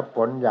ได้รับผ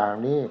ลอย่าง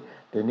นี้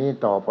ทีนี้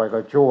ต่อไปก็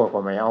ชั่วก็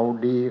ไม่เอา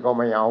ดีก็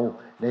ไม่เอา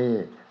นี่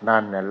นั่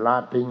นน่ะละ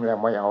ทิ้งแล้ว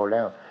ไม่เอาแ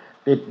ล้ว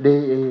ติดดี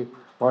อีก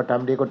พอท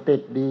ำดีก็ติ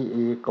ดดี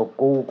อีกก็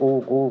กู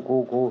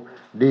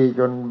ดี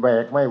จนแบ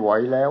กไม่ไหว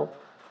แล้ว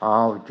เอา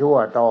ชั่ว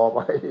ต่อไป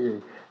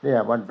เนี่ย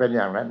มันเป็นอ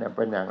ย่างนั้นเนี่ยเ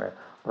ป็นอย่างนั้น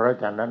เพราะ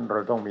ฉะนั้นเรา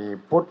ต้องมี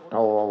พุทโธ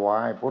ไว้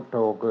พุทโธ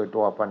คือ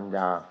ตัวปัญญ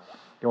า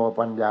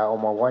เอา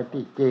มาไว้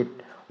ที่จิต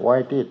ไว้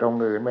ที่ตรง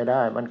อื่นไม่ไ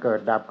ด้มันเกิด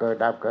ดั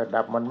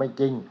บมันไม่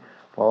จริง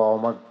พอเอา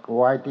มา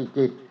ไว้ที่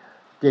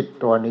จิต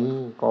ตัวนี้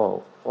ก็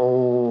โอ้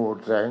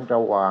แสงส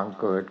ว่าง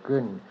เกิด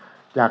ขึ้น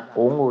จัก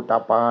ขุงอุต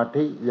ปา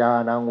ทิญา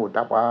ณังอุต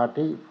ปา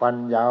ทิปัญ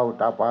ญาอุ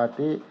ตปา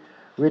ทิ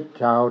วิช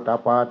ชาอุต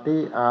ปาทิ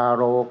อาโ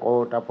รโก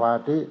อุตปา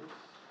ทิ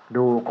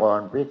ดูก่อ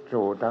นภิก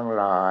ษุทั้ง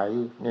หลาย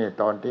นี่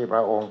ตอนที่พร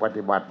ะองค์ป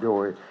ฏิบัติอยู่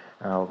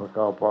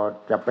ก็พอ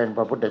จะเป็นพ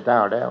ระพุทธเจ้า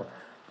แล้ว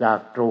จาก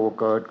ตรู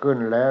เกิดขึ้น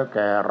แล้วแ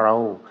ก่เรา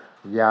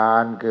ญา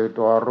ณคือ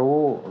ตัว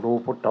รู้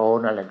พุทโธ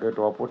นั่นแหละคือ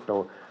ตัวพุทโธ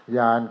ญ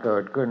าณเกิ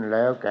ดขึ้นแ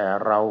ล้วแก่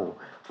เรา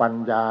ปัญ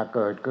ญาเ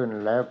กิดขึ้น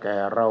แล้วแก่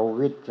เรา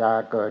วิชชา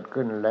เกิด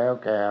ขึ้นแล้ว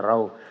แก่เรา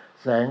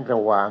แสงส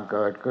ว่างเ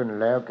กิดขึ้น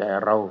แล้วแก่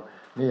เรา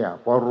เนี่ย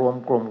พอรวม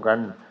กลุ่มกัน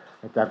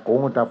จากกุง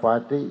อุตปา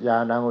ทิญา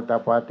ณังอุต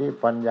ปาทิ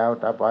ปัญญาอุ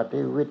ตปาทิ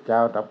วิชชา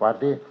อุตปา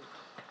ทิ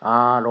อา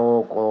โล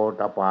โกอุ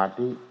ตปา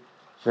ทิ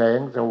แสง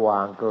สว่า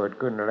งเกิด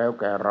ขึ้นแล้ว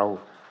แก่เรา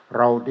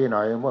ที่ไหน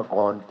เมื่อ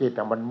ก่อนจิต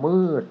มัน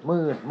มืด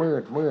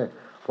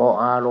พอ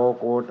อาโล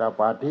โกอุต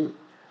ปาทิ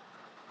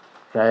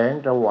แสง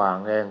สว่าง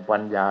แห่งปั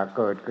ญญาเ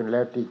กิดขึ้นแ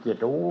ล้วที่จิต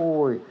โ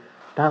อ้ย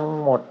ทั้ง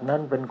หมดนั้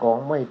นเป็นของ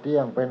ไม่เที่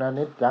ยงเป็นอ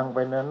นิจจังเ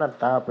ป็นอนัต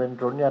ตาเป็น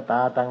สุญญต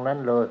าทั้งนั้น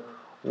เลย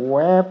แว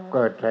บเ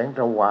กิดแสง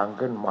สว่าง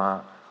ขึ้นมา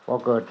พอ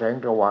เกิดแสง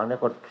สว่างนี่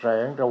ก็แส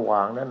งสว่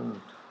างนั้น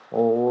โ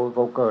อ้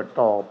ก็เกิด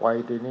ต่อไป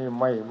ทีนี้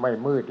ไม่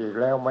มืดอีก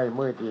แล้วไม่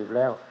มืดอีกแ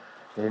ล้ว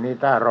ทีนี้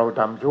ถ้าเรา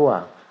ทำชั่ว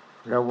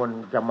แล้วมัน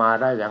จะมา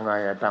ได้ยังไง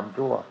อะทำ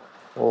ชั่ว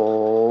โอ้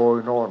ย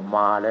โน่นม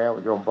าแล้ว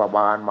โยมประบ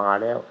าลมา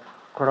แล้ว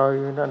ใคร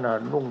นั่นน่ะ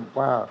นุ่ง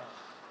ผ้า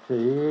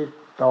สี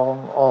ทอง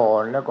อ่อ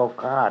นแล้วก็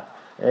คาด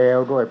เอว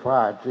ด้วยผ้า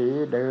สี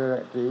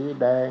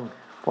แดง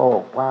โพ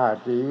กผ้า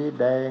สี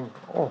แดง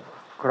โอ้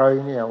ใคร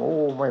เนี่ยโอ้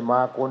ไม่มา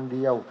คนเ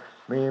ดียว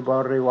มีบ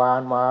ริวาร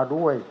มา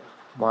ด้วย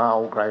มาเอ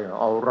าใคร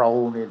เอาเรา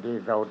นี่ที่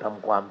เราท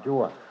ำความชั่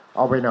วเอ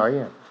าไปไหน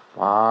พ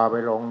าไป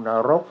ลงน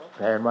รก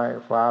เห็นไหม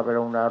พาไป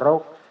ลงนร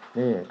ก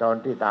นี่ตอน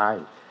ที่ตาย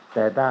แ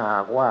ต่ถ้าหา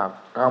กว่า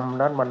กรรม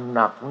นั้นมันห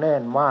นักแน่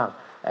นมาก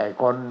ไอ้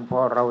คนพอ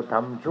เราท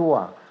ำชั่ว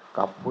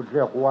กับเ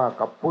รียกว่า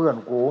กับเพื่อน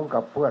กูง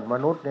กับเพื่อนม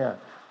นุษย์เนี่ย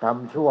ท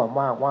ำชั่ว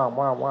มาก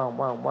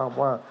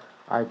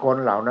ไอ้คน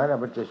เหล่านั้น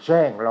มันจะแ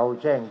ช่งเรา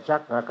แช่งชั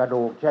กกระ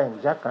ดูกแช่ง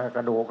ชักก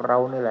ระดูกเรา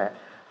นี่แหละ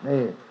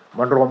นี่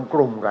มันรวมก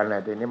ลุ่มกันแหล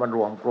ะทีนี้มันร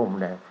วมกลุ่ม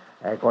เนี่ย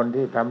ไอ้คน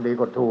ที่ทำดี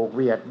ก็ถูกเ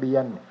บียดเบีย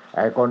นไ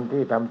อ้คน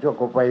ที่ทำชั่ว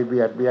ก็ไปเ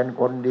บียดเบียน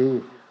คนดี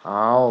เอ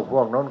าพ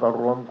วกนั้นก็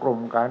รวมกลุ่ม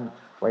กัน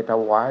ไปถ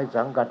วาย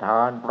สังฆท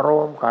านพร้อ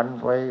มกัน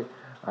ไป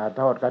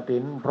ทอดกฐิ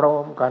นพร้อ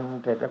มกัน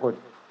เสร็จแล้วก็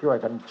ช่วย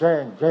กันแช่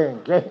ง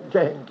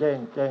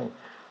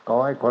ก็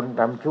ให้คน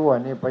ทำชั่ว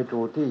นี่ไป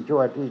สู่ที่ชั่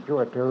ว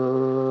เถิ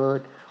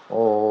ดโ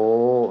อ้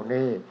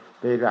นี่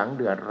ทีหลัง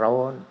เดือดร้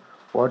อน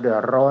พอเดือ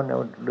ดร้อน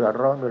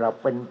เวลา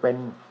เป็น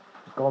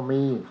ก็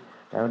มี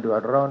แล้วเดือ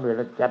ดร้อนเว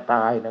ลาจะต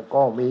ายนะ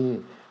ก็มี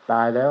ต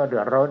ายแล้วเดื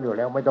อดร้อนอยู่แ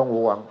ล้วไม่ต้อง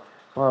ห่วง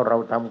เพราะเรา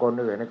ทำคน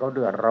อื่นให้เขาเ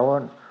ดือดร้อ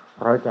นเ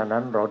พราะฉะ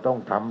นั้นเราต้อง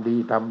ทำดี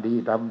ใ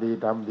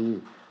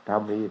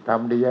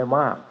ห้ม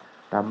าก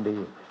ทำ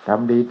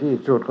ดีที่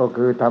สุดก็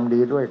คือทำดี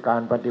ด้วยกา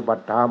รปฏิบั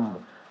ติธรรม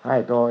ให้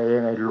ตัวเอง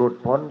ให้หลุด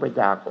พ้นไป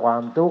จากควา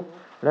มทุกข์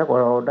แล้วก็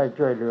เราได้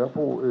ช่วยเหลือ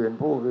ผู้อื่น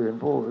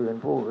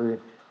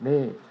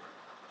นี่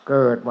เ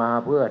กิดมา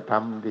เพื่อท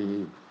ำดี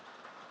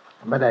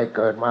ไม่ได้เ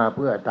กิดมาเ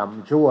พื่อท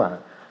ำชั่ว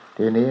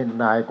ทีนี้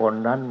นายคน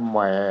นั้นแหม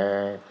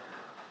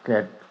แก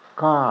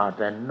ฆ่าแ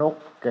ต่นก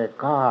แก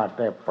ฆ่าแ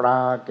ต่ปลา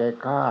แก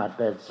ฆ่าแ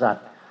ต่สัต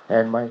ว์เห็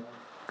นไหม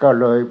ก็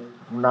เลย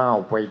เน่า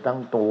ไปทั้ง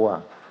ตัว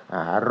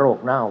โรค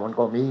เน่ามัน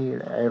ก็มี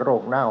ไอ้โร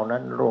คเน่านั้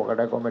นโรคอะไ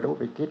รก็ไม่รู้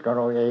ไปคิดกับเ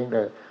ราเองเ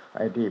ด้อไ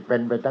อ้ที่เป็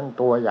นไปทั้ง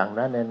ตัวอย่าง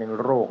นั้นในหนึ่ง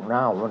โรคเน่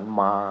ามัน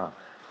มา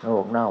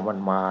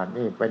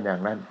นี่เป็นอย่า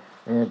งนั้น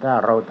นี่ถ้า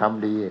เราท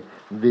ำ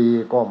ดี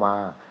ก็มา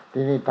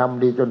ที่นี่ท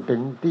ำดีจนถึ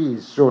งที่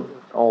สุด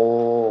โอ้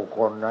ค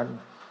นนั้น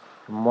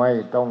ไม่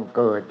ต้องเ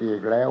กิดอี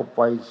กแล้วไ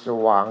ปส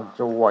ว่าง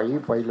สวย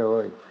ไปเล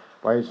ย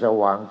ไปส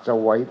ว่างส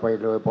วยไป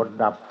เลยพอ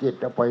ดับจิต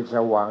แล้วไปส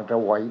ว่างส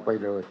วยไป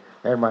เลย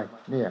เห็นไหม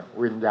เนี่ย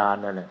วิญญาณ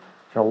นั่นแหละ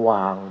สว่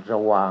างสะ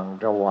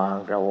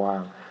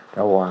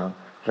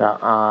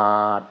อ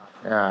าด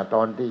ต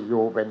อนที่อ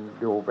ยู่เป็น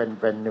อยู่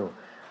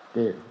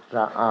ที่ส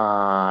ะอ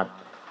าด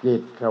จิ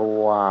ตส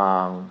ว่า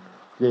ง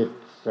จิต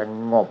ส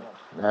งบ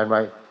เห็นไหม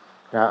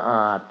สะอ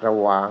าดส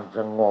ว่างส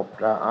งบ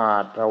สะอา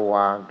ดส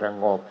ว่างส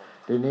งบ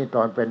ทีนี้ต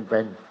อนเป็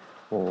น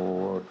โอ้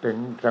ถึง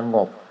สง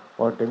บพ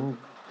อถึง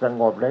ส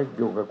งบแล้วอ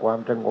ยู่กับความ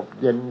สงบ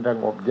เย็นนั่ง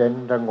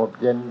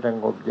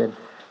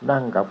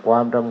กับควา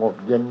มสงบ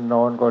เย็นน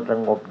อนก็ส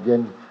งบเย็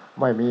น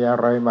ไม่มีอะ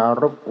ไรมา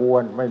รบกว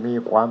นไม่มี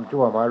ความ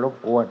ชั่วมารบ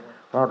กวน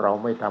เพราะเรา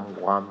ไม่ท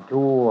ำความ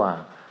ชั่ว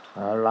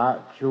ละ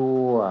ชั่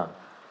ว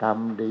ท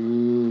ำ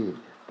ดี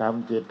ท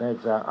ำจิตให้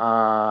สะอ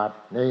าด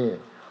นี่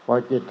พอ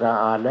จิตสะ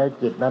อาดแล้ว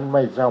จิตนั้นไ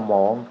ม่เศร้าหม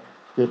อง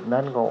จิต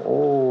นั้นก็โ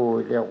อ้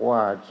เรียกว่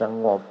าส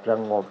งบ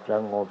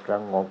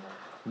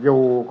อ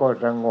ยู่ก็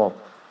สงบ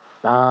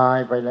ตาย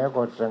ไปแล้ว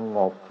ก็สง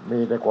บมี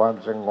แต่ความ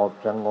สงบ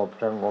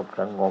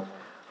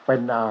เป็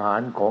นอาหา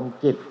รของ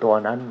จิตตัว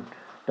นั้น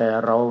แต่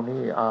เรา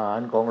นี่อาหา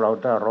รของเรา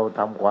ถ้าเรา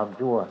ทำความ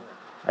ชั่ว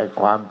ไอ้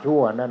ความชั่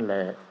วนั่นแหล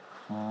ะ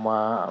ม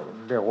า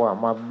เรียกว่า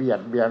มาเบีย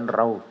ดเบียนเร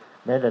า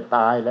แม้แต่ต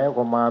ายแล้ว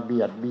ก็มาเ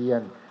บียดเบีย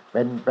น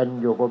เป็น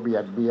อยู่ก็เบีย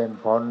ดเบียน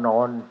พอน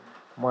อน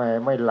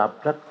ไม่หลับ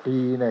สักที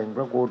หนึ่งเพ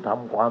ราะกูท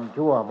ำความ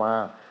ชั่วมา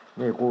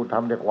นี่กูท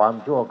ำแต่ความ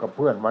ชั่วกับเ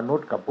พื่อนมนุษ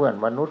ย์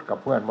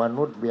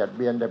เบียดเ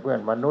บียนแต่เพื่อน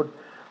มนุษย์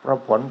เพราะ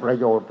ผลประ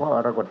โยชน์เพราะอ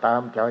ะไรก็ตา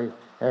มใจ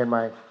เห็นไหม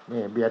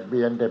นี่เบียดเ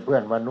บียนแต่เพื่อ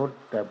นมนุษย์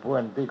แต่เพื่อ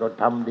นที่เขา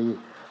ทำดี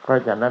เพรา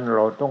ะฉะนั้นเร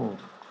าต้อง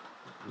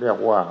เรียก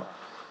ว่า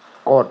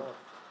กฎ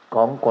ข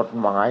องกฎ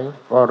หมาย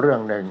ก็เรื่อ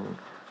งหนึ่ง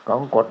ขอ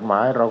งกฎหมา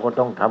ยเราก็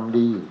ต้องทำ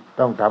ดี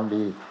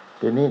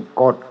ทีนี้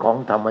กฎของ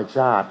ธรรมช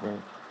าตินี่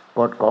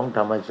กฎของธ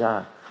รรมชา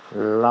ติ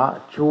ละ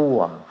ชั่ว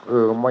คื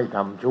อไม่ท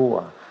ำชั่ว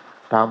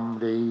ท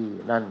ำดี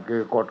นั่นคื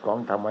อกฎของ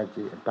ธรรม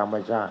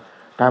ชาติ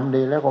ทำ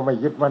ดีแล้วก็ไม่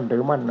ยึดมั่นถื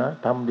อมั่นนะ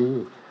ทำดี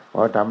พ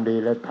อทำดี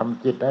แล้วท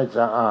ำจิตให้ส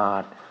ะอา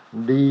ด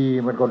ดี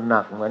มันก็ห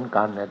นักเหมือน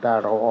กันแต่ถ้า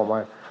เราเอามา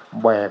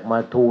แบกมา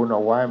ทูลเอ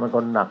าไว้มันก็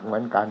หนักเหมื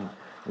อนกัน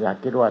อยาก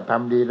คิดว่าท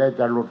ำดีแล้ว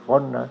จะหลุดพ้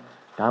นนะ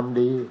ทำ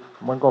ดี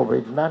มันก็เป็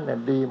นนั่น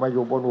ดีมาอ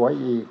ยู่บนหัว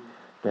อีก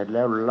เสร็จแ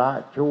ล้วละ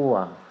ชั่ว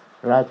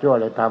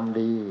เลยทำ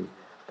ดี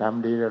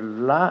แล้ว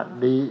ละ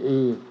ดี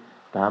อีก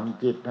ท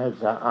ำจิตให้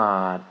สะอ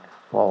าด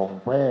ผ่อง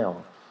แผ้ว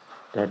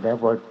เสร็จแล้ว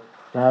พอ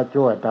ละ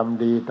ชั่วท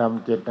ำดีท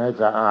ำจิตให้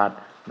สะอาด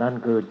นั่น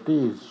คือ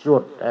ที่สุ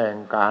ดแห่ง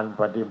การ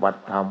ปฏิบั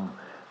ติธรรม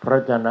เพรา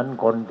ะฉะนั้น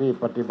คนที่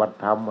ปฏิบัติ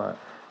ธรรม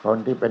คน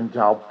ที่เป็นช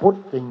าวพุทธ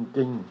จ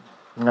ริง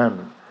ๆนั่น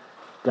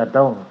จะ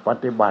ต้องป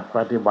ฏิบัติ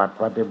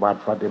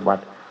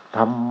ธ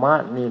รรมะ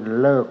นี่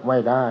เลิกไม่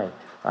ได้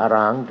อร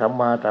หังสัม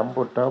มาสัม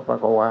พุทโธภ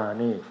ควา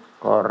นี่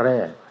ก็แร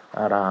ก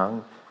อรหัง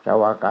ส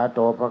วากขาโต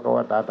ภคว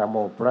ตาธัมโม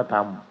พระธร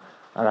รม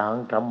อรหัง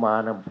สัมมา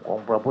ของ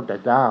พระพุทธ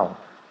เจ้า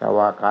สว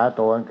ากขาโ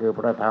ตคือ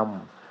พระธรรม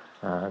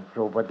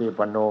สุปฏิ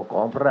ปันโนข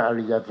องพระอ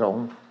ริยสง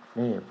ฆ์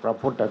นี่พระ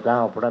พุทธเจ้า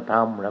พระธร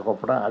รมแล้วก็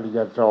พระอริย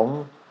สงฆ์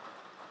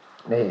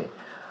นี่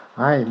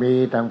ให้มี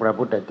ทั้งพระ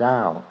พุทธเจ้า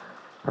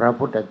พระ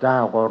พุทธเจ้า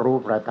ก็รู้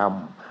พระธรรม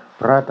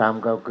พระธรรม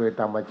ก็คือ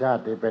ธรรมชา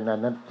ติที่เป็นอ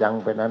นิจจัง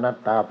เป็นอนัต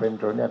ตาเป็น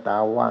สุญญตา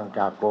ว่างจ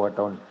ากตัว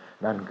ตน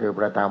นั่นคือพ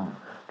ระธรรม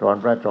ส่วน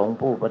พระสงฆ์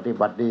ผู้ปฏิ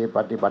บัติดีป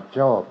ฏิบัติช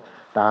อบ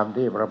ตาม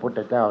ที่พระพุทธ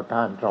เจ้าท่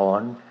านสอ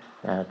น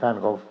ท่าน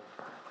ก็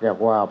เรียก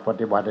ว่าป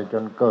ฏิบัติจ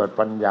นเกิด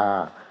ปัญญา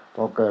พ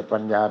อเกิดปั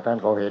ญญาท่าน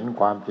ก็เห็น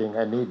ความจริง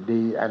อันนี้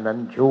ดีอันนั้น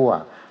ชั่ว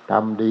ท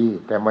ำดี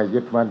แต่ไม่ยึ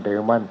ดมั่นถื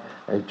อมั่น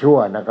ไอ้ชั่ว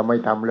นั่นก็ไม่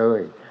ทำเล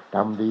ยท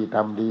ำดี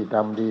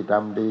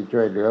ช่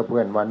วยเหลือเพื่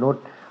อนมนุษ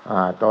ย์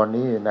ตอน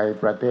นี้ใน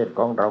ประเทศข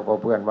องเราก็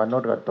เพื่อนมนุ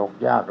ษย์ก็ตก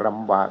ยากล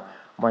ำบาก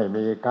ไม่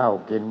มีข้าว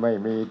กินไม่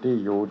มีที่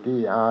อยู่ที่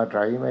อา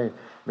ศัยไม่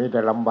มีแต่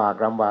ลำบาก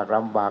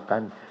กั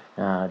น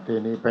ที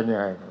นี้เป็นยัง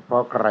ไงเพรา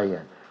ะใคร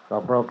ก็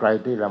เพราะใคร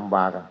ที่ลำบ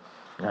าก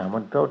มั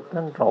นก็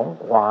ทั้งสอง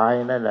ฝ่าย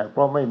นั่นแหละเพ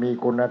ราะไม่มี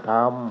คุณธร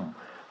รม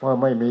เมื่อ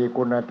ไม่มี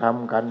คุณธรรม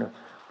กัน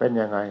เป็น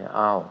ยังไง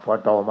พอ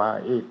ต่อมา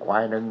อีกฝ่า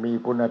ยหนึ่งมี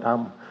คุณธรรม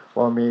พ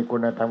อมีคุ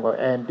ณธรรมก็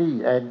แอนตี้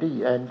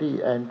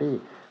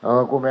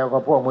กูแมวก็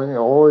พวกมึง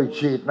โอ้ย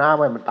ฉีดน้ำ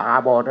ให้มันตา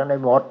บอดทั้งใน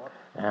หมด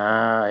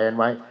เห็นไ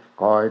หม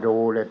คอยดู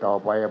เลยต่อ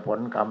ไปผล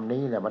กรรม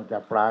นี้เนี่ยมันจะ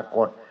ปราก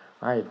ฏ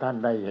ให้ท่าน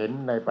ได้เห็น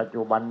ในปัจ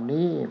จุบัน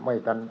นี้ไม่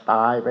ทันต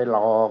ายไปหร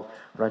อก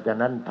เพราะฉะ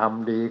นั้นท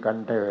ำดีกัน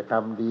เถอะท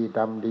ำดีท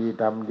ำ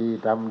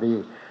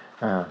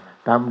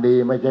ดี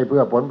ไม่ใช่เพื่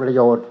อผลประโ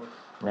ยชน์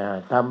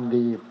ทำ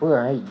ดีเพื่อ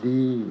ให้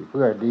ดีเ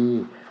พื่อดี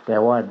แต่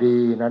ว่าดี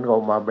นั้นก็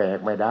มาแบก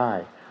ไม่ได้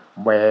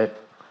แบก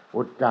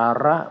อุจจา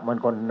ระมัน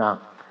ก็หนัก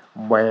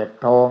แบก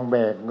ทองแบ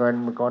กเงิน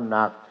มันก็ห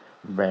นัก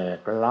แบก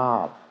ลา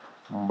ภ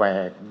แบ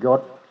กย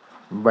ศ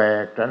แบ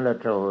กสรร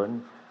เสริญ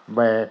แ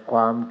บกคว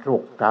ามสุ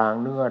ขทาง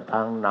เนื้อท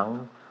างหนัง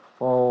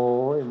โอ้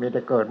ยมีแ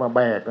ต่เกิดมาแ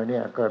บกเลยเนี่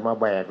ยเกิดมา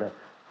แบกเลย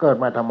เกิด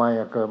มาทำไม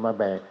เกิดมา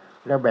แบก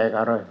แล้วแบก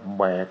อะไร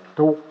แบก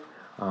ทุกข์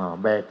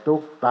แบกทุ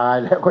กข์ตาย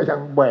แล้วก็ยั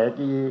งแบก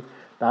อีก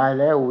ตาย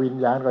แล้ววิญ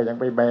ญาณก็ยัง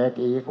ไปแบก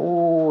อีกโอ้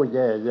แ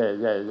ย่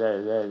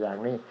อย่าง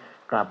นี้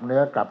กลับเนื้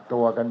อกลับตั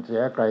วกันเสี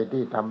ยใคร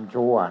ที่ทำ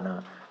ชั่วน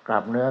ะกลั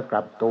บเนื้อก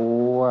ลับตั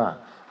ว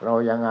เรา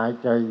ยังหาย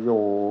ใจอ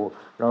ยู่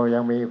เรายั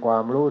งมีควา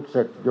มรู้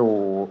สึกอยู่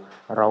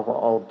เราก็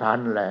เอาทัน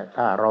แหละ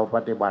ถ้าเราป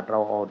ฏิบัติเร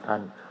าเอาทั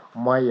น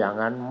ไม่อย่าง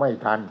นั้นไม่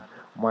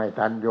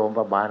ทันโยมป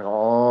ระบาลก็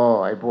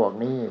ไอ้พวก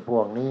นี้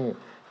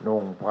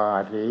นุ่งผ้า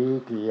สี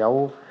เขียว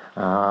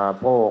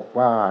พวก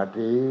ผ้า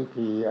สี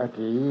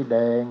แด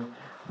ง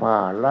ผ้า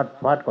ลัด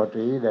พัดก็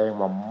สีแดง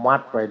มามั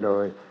ดไปเล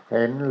ยเ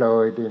ห็นเล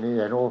ยทีนี้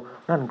เห็นโอ้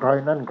นั่นใคร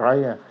นั่นใคร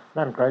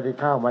ที่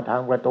เข้ามาทา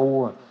งประตู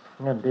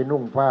นั่นที่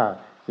นุ่งผ้า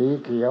สี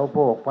เขียวพ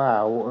วก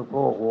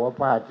หัว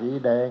ผ้าสี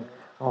แดง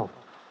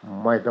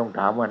ไม่ต้องถ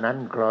ามว่านั้น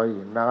ใคร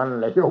นั่น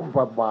แหละยมป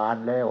ระบาล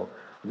แล้ว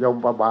ยม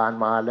ประบาล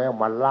มาแล้ว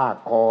มาลาก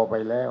คอไป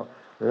แล้ว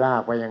ลา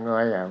กไปยังไง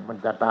มัน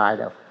จะตาย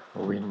แล้ว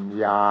วิญ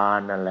ญาณ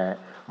นั่นแหละ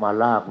มา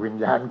ลากวิญ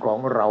ญาณของ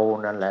เรา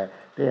นั่นแหละ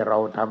ที่เรา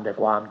ทำแต่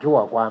ความชั่ว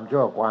ทำ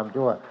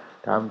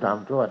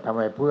ชั่วทำ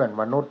ให้เพื่อน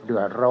มนุษย์เดื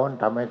อดร้อน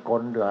ทำให้ค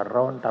นเดือด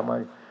ร้อนทำให้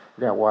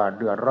เรียกว่า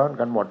เดือดร้อน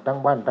กันหมดทั้ง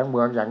บ้านทั้งเ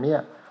มืองอย่างเนี้ย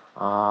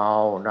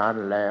นั่น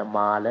แหละม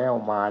าแล้ว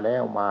ไ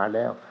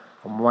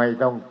ม่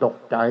ต้องตก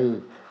ใจ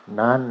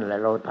นั่นแหละ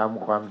เราท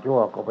ำความชั่ว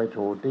ก็ไป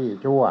สู่ที่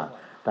ชั่ว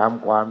ท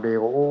ำความดี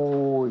ก็โอ้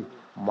ย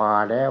มา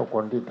แล้วค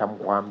นที่ท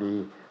ำความดี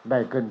ได้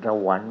ขึ้นส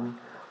วรรค์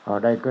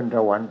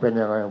เป็น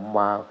ยังไง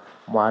ม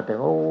าแต่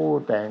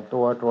แต่งตั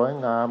วสวย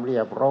งามเรี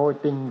ยบร้อย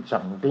ติ้ง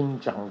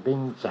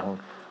สั่ง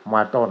ม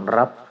าต้อน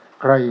รับ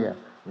ใคร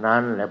นั่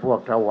นแหละพวก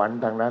สวรรค์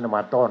ทางนั้นม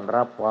าต้อน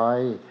รับไว้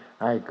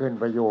ให้ขึ้น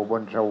ไปอยู่บ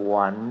นสว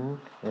รรค์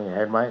นี่เ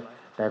ห็นไหม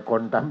แต่ค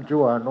นทำ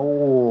ชั่วนู่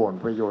น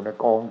ไปอยู่ใน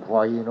กองไฟ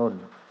นู่น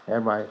เห็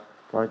นไหม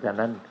เพราะฉะ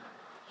นั้น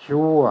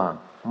ชั่ว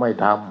ไม่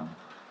ท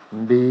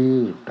ำดี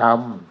ท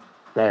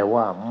ำแต่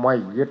ว่าไม่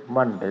ยึด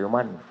มั่นถือ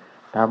มั่น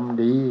ท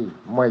ำดี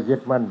ไม่ยึ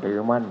ดมั่นถื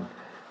อมั่น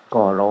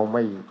ก็เราไ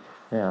ม่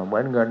เหมื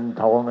อนเงิน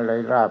ทองอะไร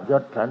ราบย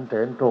ศสรรเส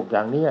ริญถูกอ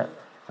ย่างเนี้ย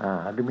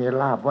หรือมี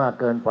ลาภมาก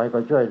เกินไปก็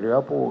ช่วยเหลือ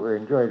ผู้อื่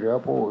น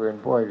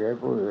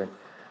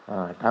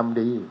ทำ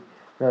ดี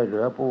ช่วยเหลื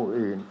อผู้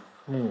อื่น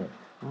นี่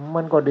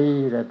มันก็ดี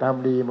แต่ท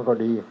ำดีมันก็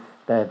ดี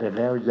แต่เสร็จ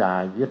แล้วอย่า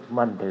ยึด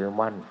มั่นถือ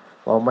มั่น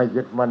พอไม่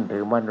ยึดมั่นถื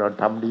อมั่นเรา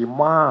ทำดี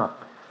มาก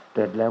เส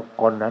ร็จแล้ว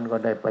คนนั้นก็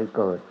ได้ไปเ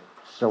กิด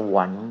สว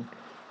รรค์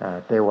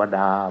เทวด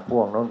าพ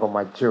วกนั้นก็ม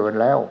าเชิญ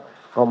แล้ว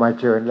ม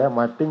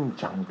าติ้ง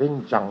จัง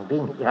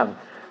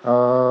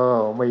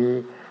มี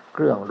เค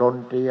รื่องดน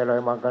ตรีอะไร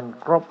มากัน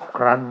ครบค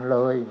รันเล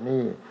ย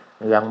นี่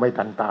ยังไม่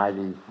ทันตาย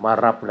ดีมา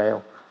รับแล้ว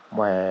แห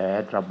ม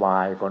สบา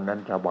ยคนนั้น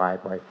สบาย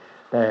ไป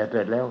แต่เส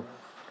ร็จแล้ว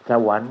ส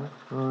วรรค์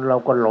เรา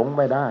ก็หลง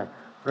ไม่ได้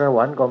พระสว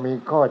รรค์ก็มี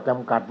ข้อจ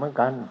ำกัดเหมือน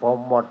กันพอ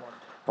หม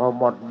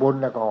ดบุญ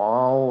แล้วก็เอ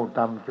าท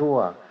ำชั่ว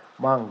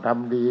มั่งท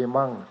ำดี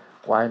มั่ง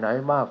ฝ่ายไหน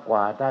มากกว่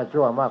าถ้า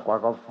ชั่วมากกว่า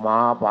ก็มา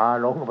ป่า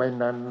ลงไป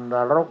น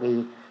รกอี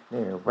ก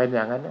นี่เป็นอ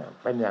ย่างนั้นเนี่ย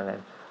เป็นอย่างนั้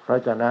นเพรา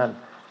ะฉะนั้น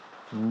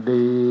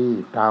ดี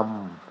ท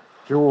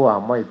ำชั่ว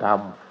ไม่ท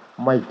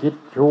ำไม่คิด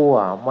ชั่ว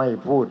ไม่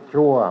พูด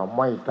ชั่วไ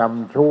ม่ท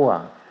ำชั่ว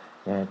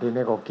ที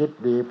นี้ก็คิด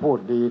ดีพูด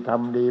ดีท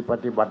ำดีป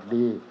ฏิบัติ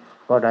ดี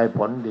ก็ได้ผ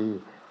ลดี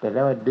แต่แ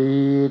ล้วดี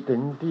ถึ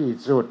งที่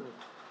สุด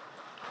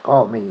ก็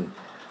มี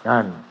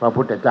นั่นพระ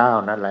พุทธเจ้า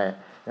นั่นแหละ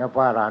แล้วพ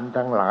ระอรหันต์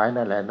ทั้งหลาย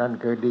นั่นแหละนั่น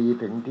คือดี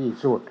ถึงที่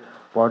สุด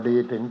พอดี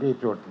ถึงที่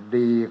สุด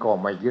ดีก็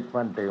ไม่ยึด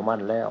มั่นถือมั่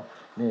นแล้ว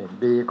นี่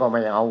ดีก็ไ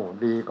ม่เอา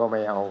ดีก็ไ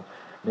ม่เอา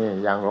นี่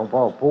อย่างหลวงพ่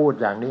อพูด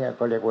อย่างนี้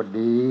ก็เรียกว่า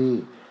ดี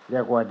เรี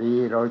ยกว่าดี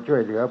เราช่ว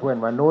ยเหลือเพื่อน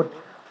มนุษย์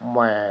แหม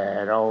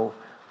เรา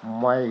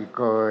ไม่เ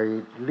คย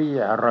เลี่ย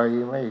อะไร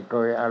ไม่เค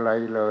ยอะไร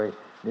เลย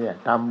เนี่ย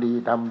ทำดี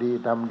ทำดี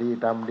ทำดี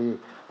ทำดี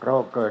เพราะ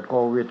เกิดโค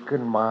วิด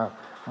ขึ้นมา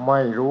ไม่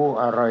รู้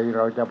อะไรเ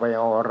ราจะไปเ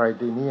อาอะไร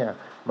ทีเนี้ย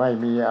ไม่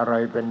มีอะไร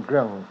เป็นเค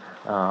รื่อง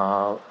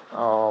เ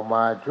อาม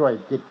าช่วย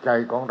จิตใจ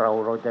ของเรา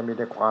จะมีแ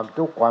ต่ความ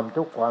ทุกข์ความ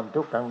ทุกข์ความ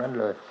ทุกข์ทั้งนั้น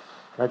เลย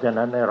เพราะฉะ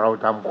นั้นให้เรา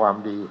ทำความ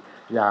ดี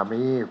อย่า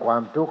มีควา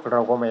มทุกข์เร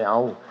าก็ไม่เอ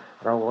า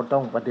เราก็ต้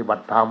องปฏิบั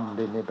ติธรรม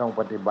ทีนี้ต้อง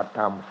ปฏิบัติ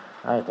ธรรม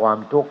ให้ความ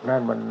ทุกข์นั้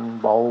นมัน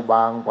เบาบ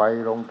างไป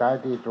ลงท้าย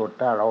ที่สุด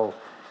ถ้าเรา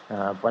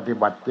ปฏิ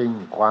บัติจริง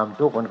ความ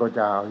ทุกข์มันก็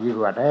จะเยื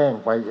อกแห้ง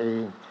ไปเอ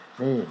ง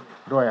นี่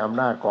ด้วยอำ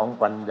นาจของ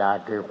ปัญญา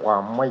คือควา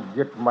มไม่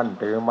ยึดมั่น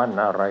ถือมั่น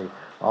อะไร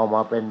เอาม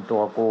าเป็นตั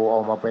วกูเอา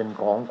มาเป็น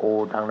ของกู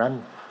ทางนั้น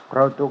เพร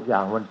าะทุกอย่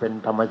างมันเป็น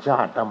ธรรมชา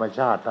ติธรรมช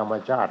าติธรรม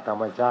ชาติธร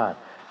รมชาติ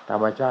ธร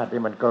รมชาติ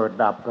ที่มันเกิด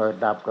ดับเกิด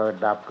ดับเกิด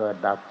ดับเกิด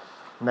ดับ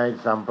ใน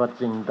สรรพ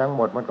สิ่งทั้งห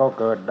มดมันก็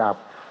เกิดดับ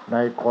ใน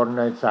คน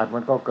ในสัตว์มั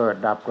นก็เกิด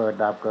ดับเกิด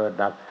ดับเกิด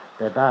ดับแ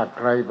ต่ถ้าใ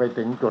ครไป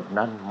ถึงจุด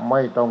นั้นไ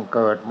ม่ต้องเ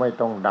กิดไม่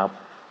ต้องดับ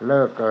เ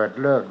ลิกเกิด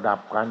เลิกดั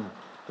บกัน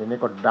ทีนี้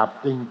ก็ดับ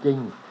จริง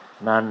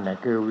ๆนั่นแหละ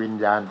คือวิญ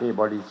ญาณที่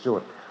บริสุ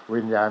ทธิ์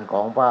วิญญาณข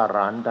องพระอร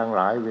หันต์ทั้งห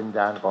ลายวิญญ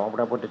าณของพ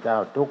ระพุทธเจ้า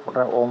ทุกพร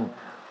ะองค์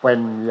เป็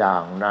นอย่า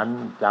งนั้น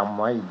จำ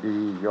ไว้ดี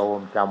โยม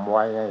จำไ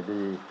ว้ให้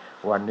ดี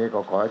วันนี้ก็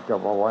ขอจ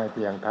บเอาไว้เ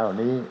พียงเท่า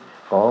นี้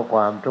ขอคว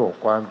ามสุข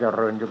ความเจ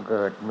ริญจงเ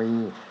กิดมี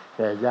แ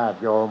ก่ญาติ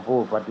โยม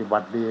ผู้ปฏิบั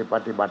ติดีป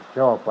ฏิบัติช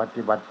อบป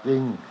ฏิบัติจริ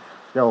ง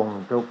จง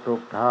ทุ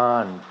กท่า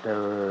นเ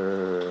ถิ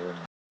ด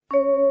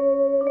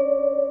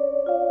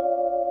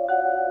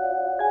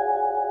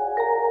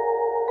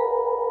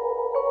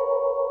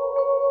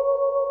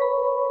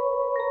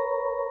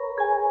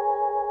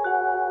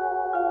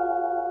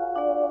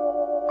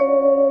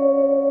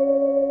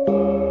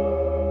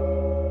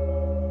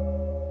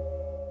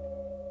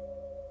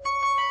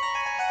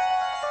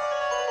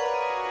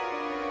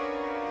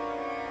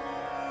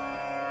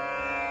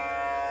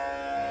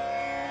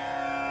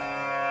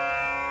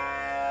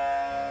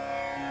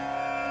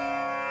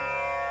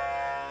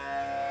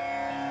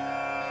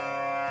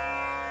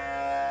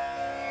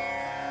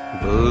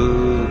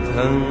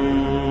बुद्धं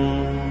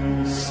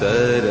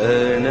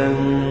शरणं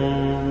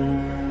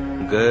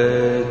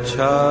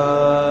गच्छामि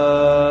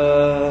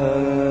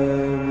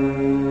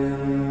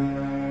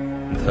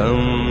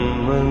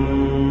धम्मं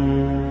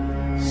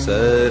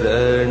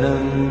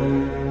शरणं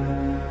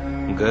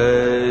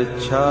गच्छामि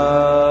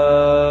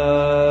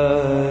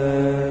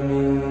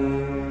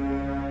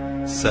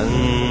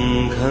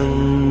संघं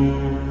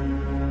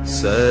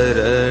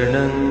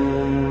शरणं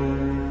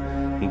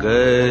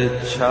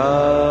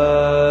गच्छामि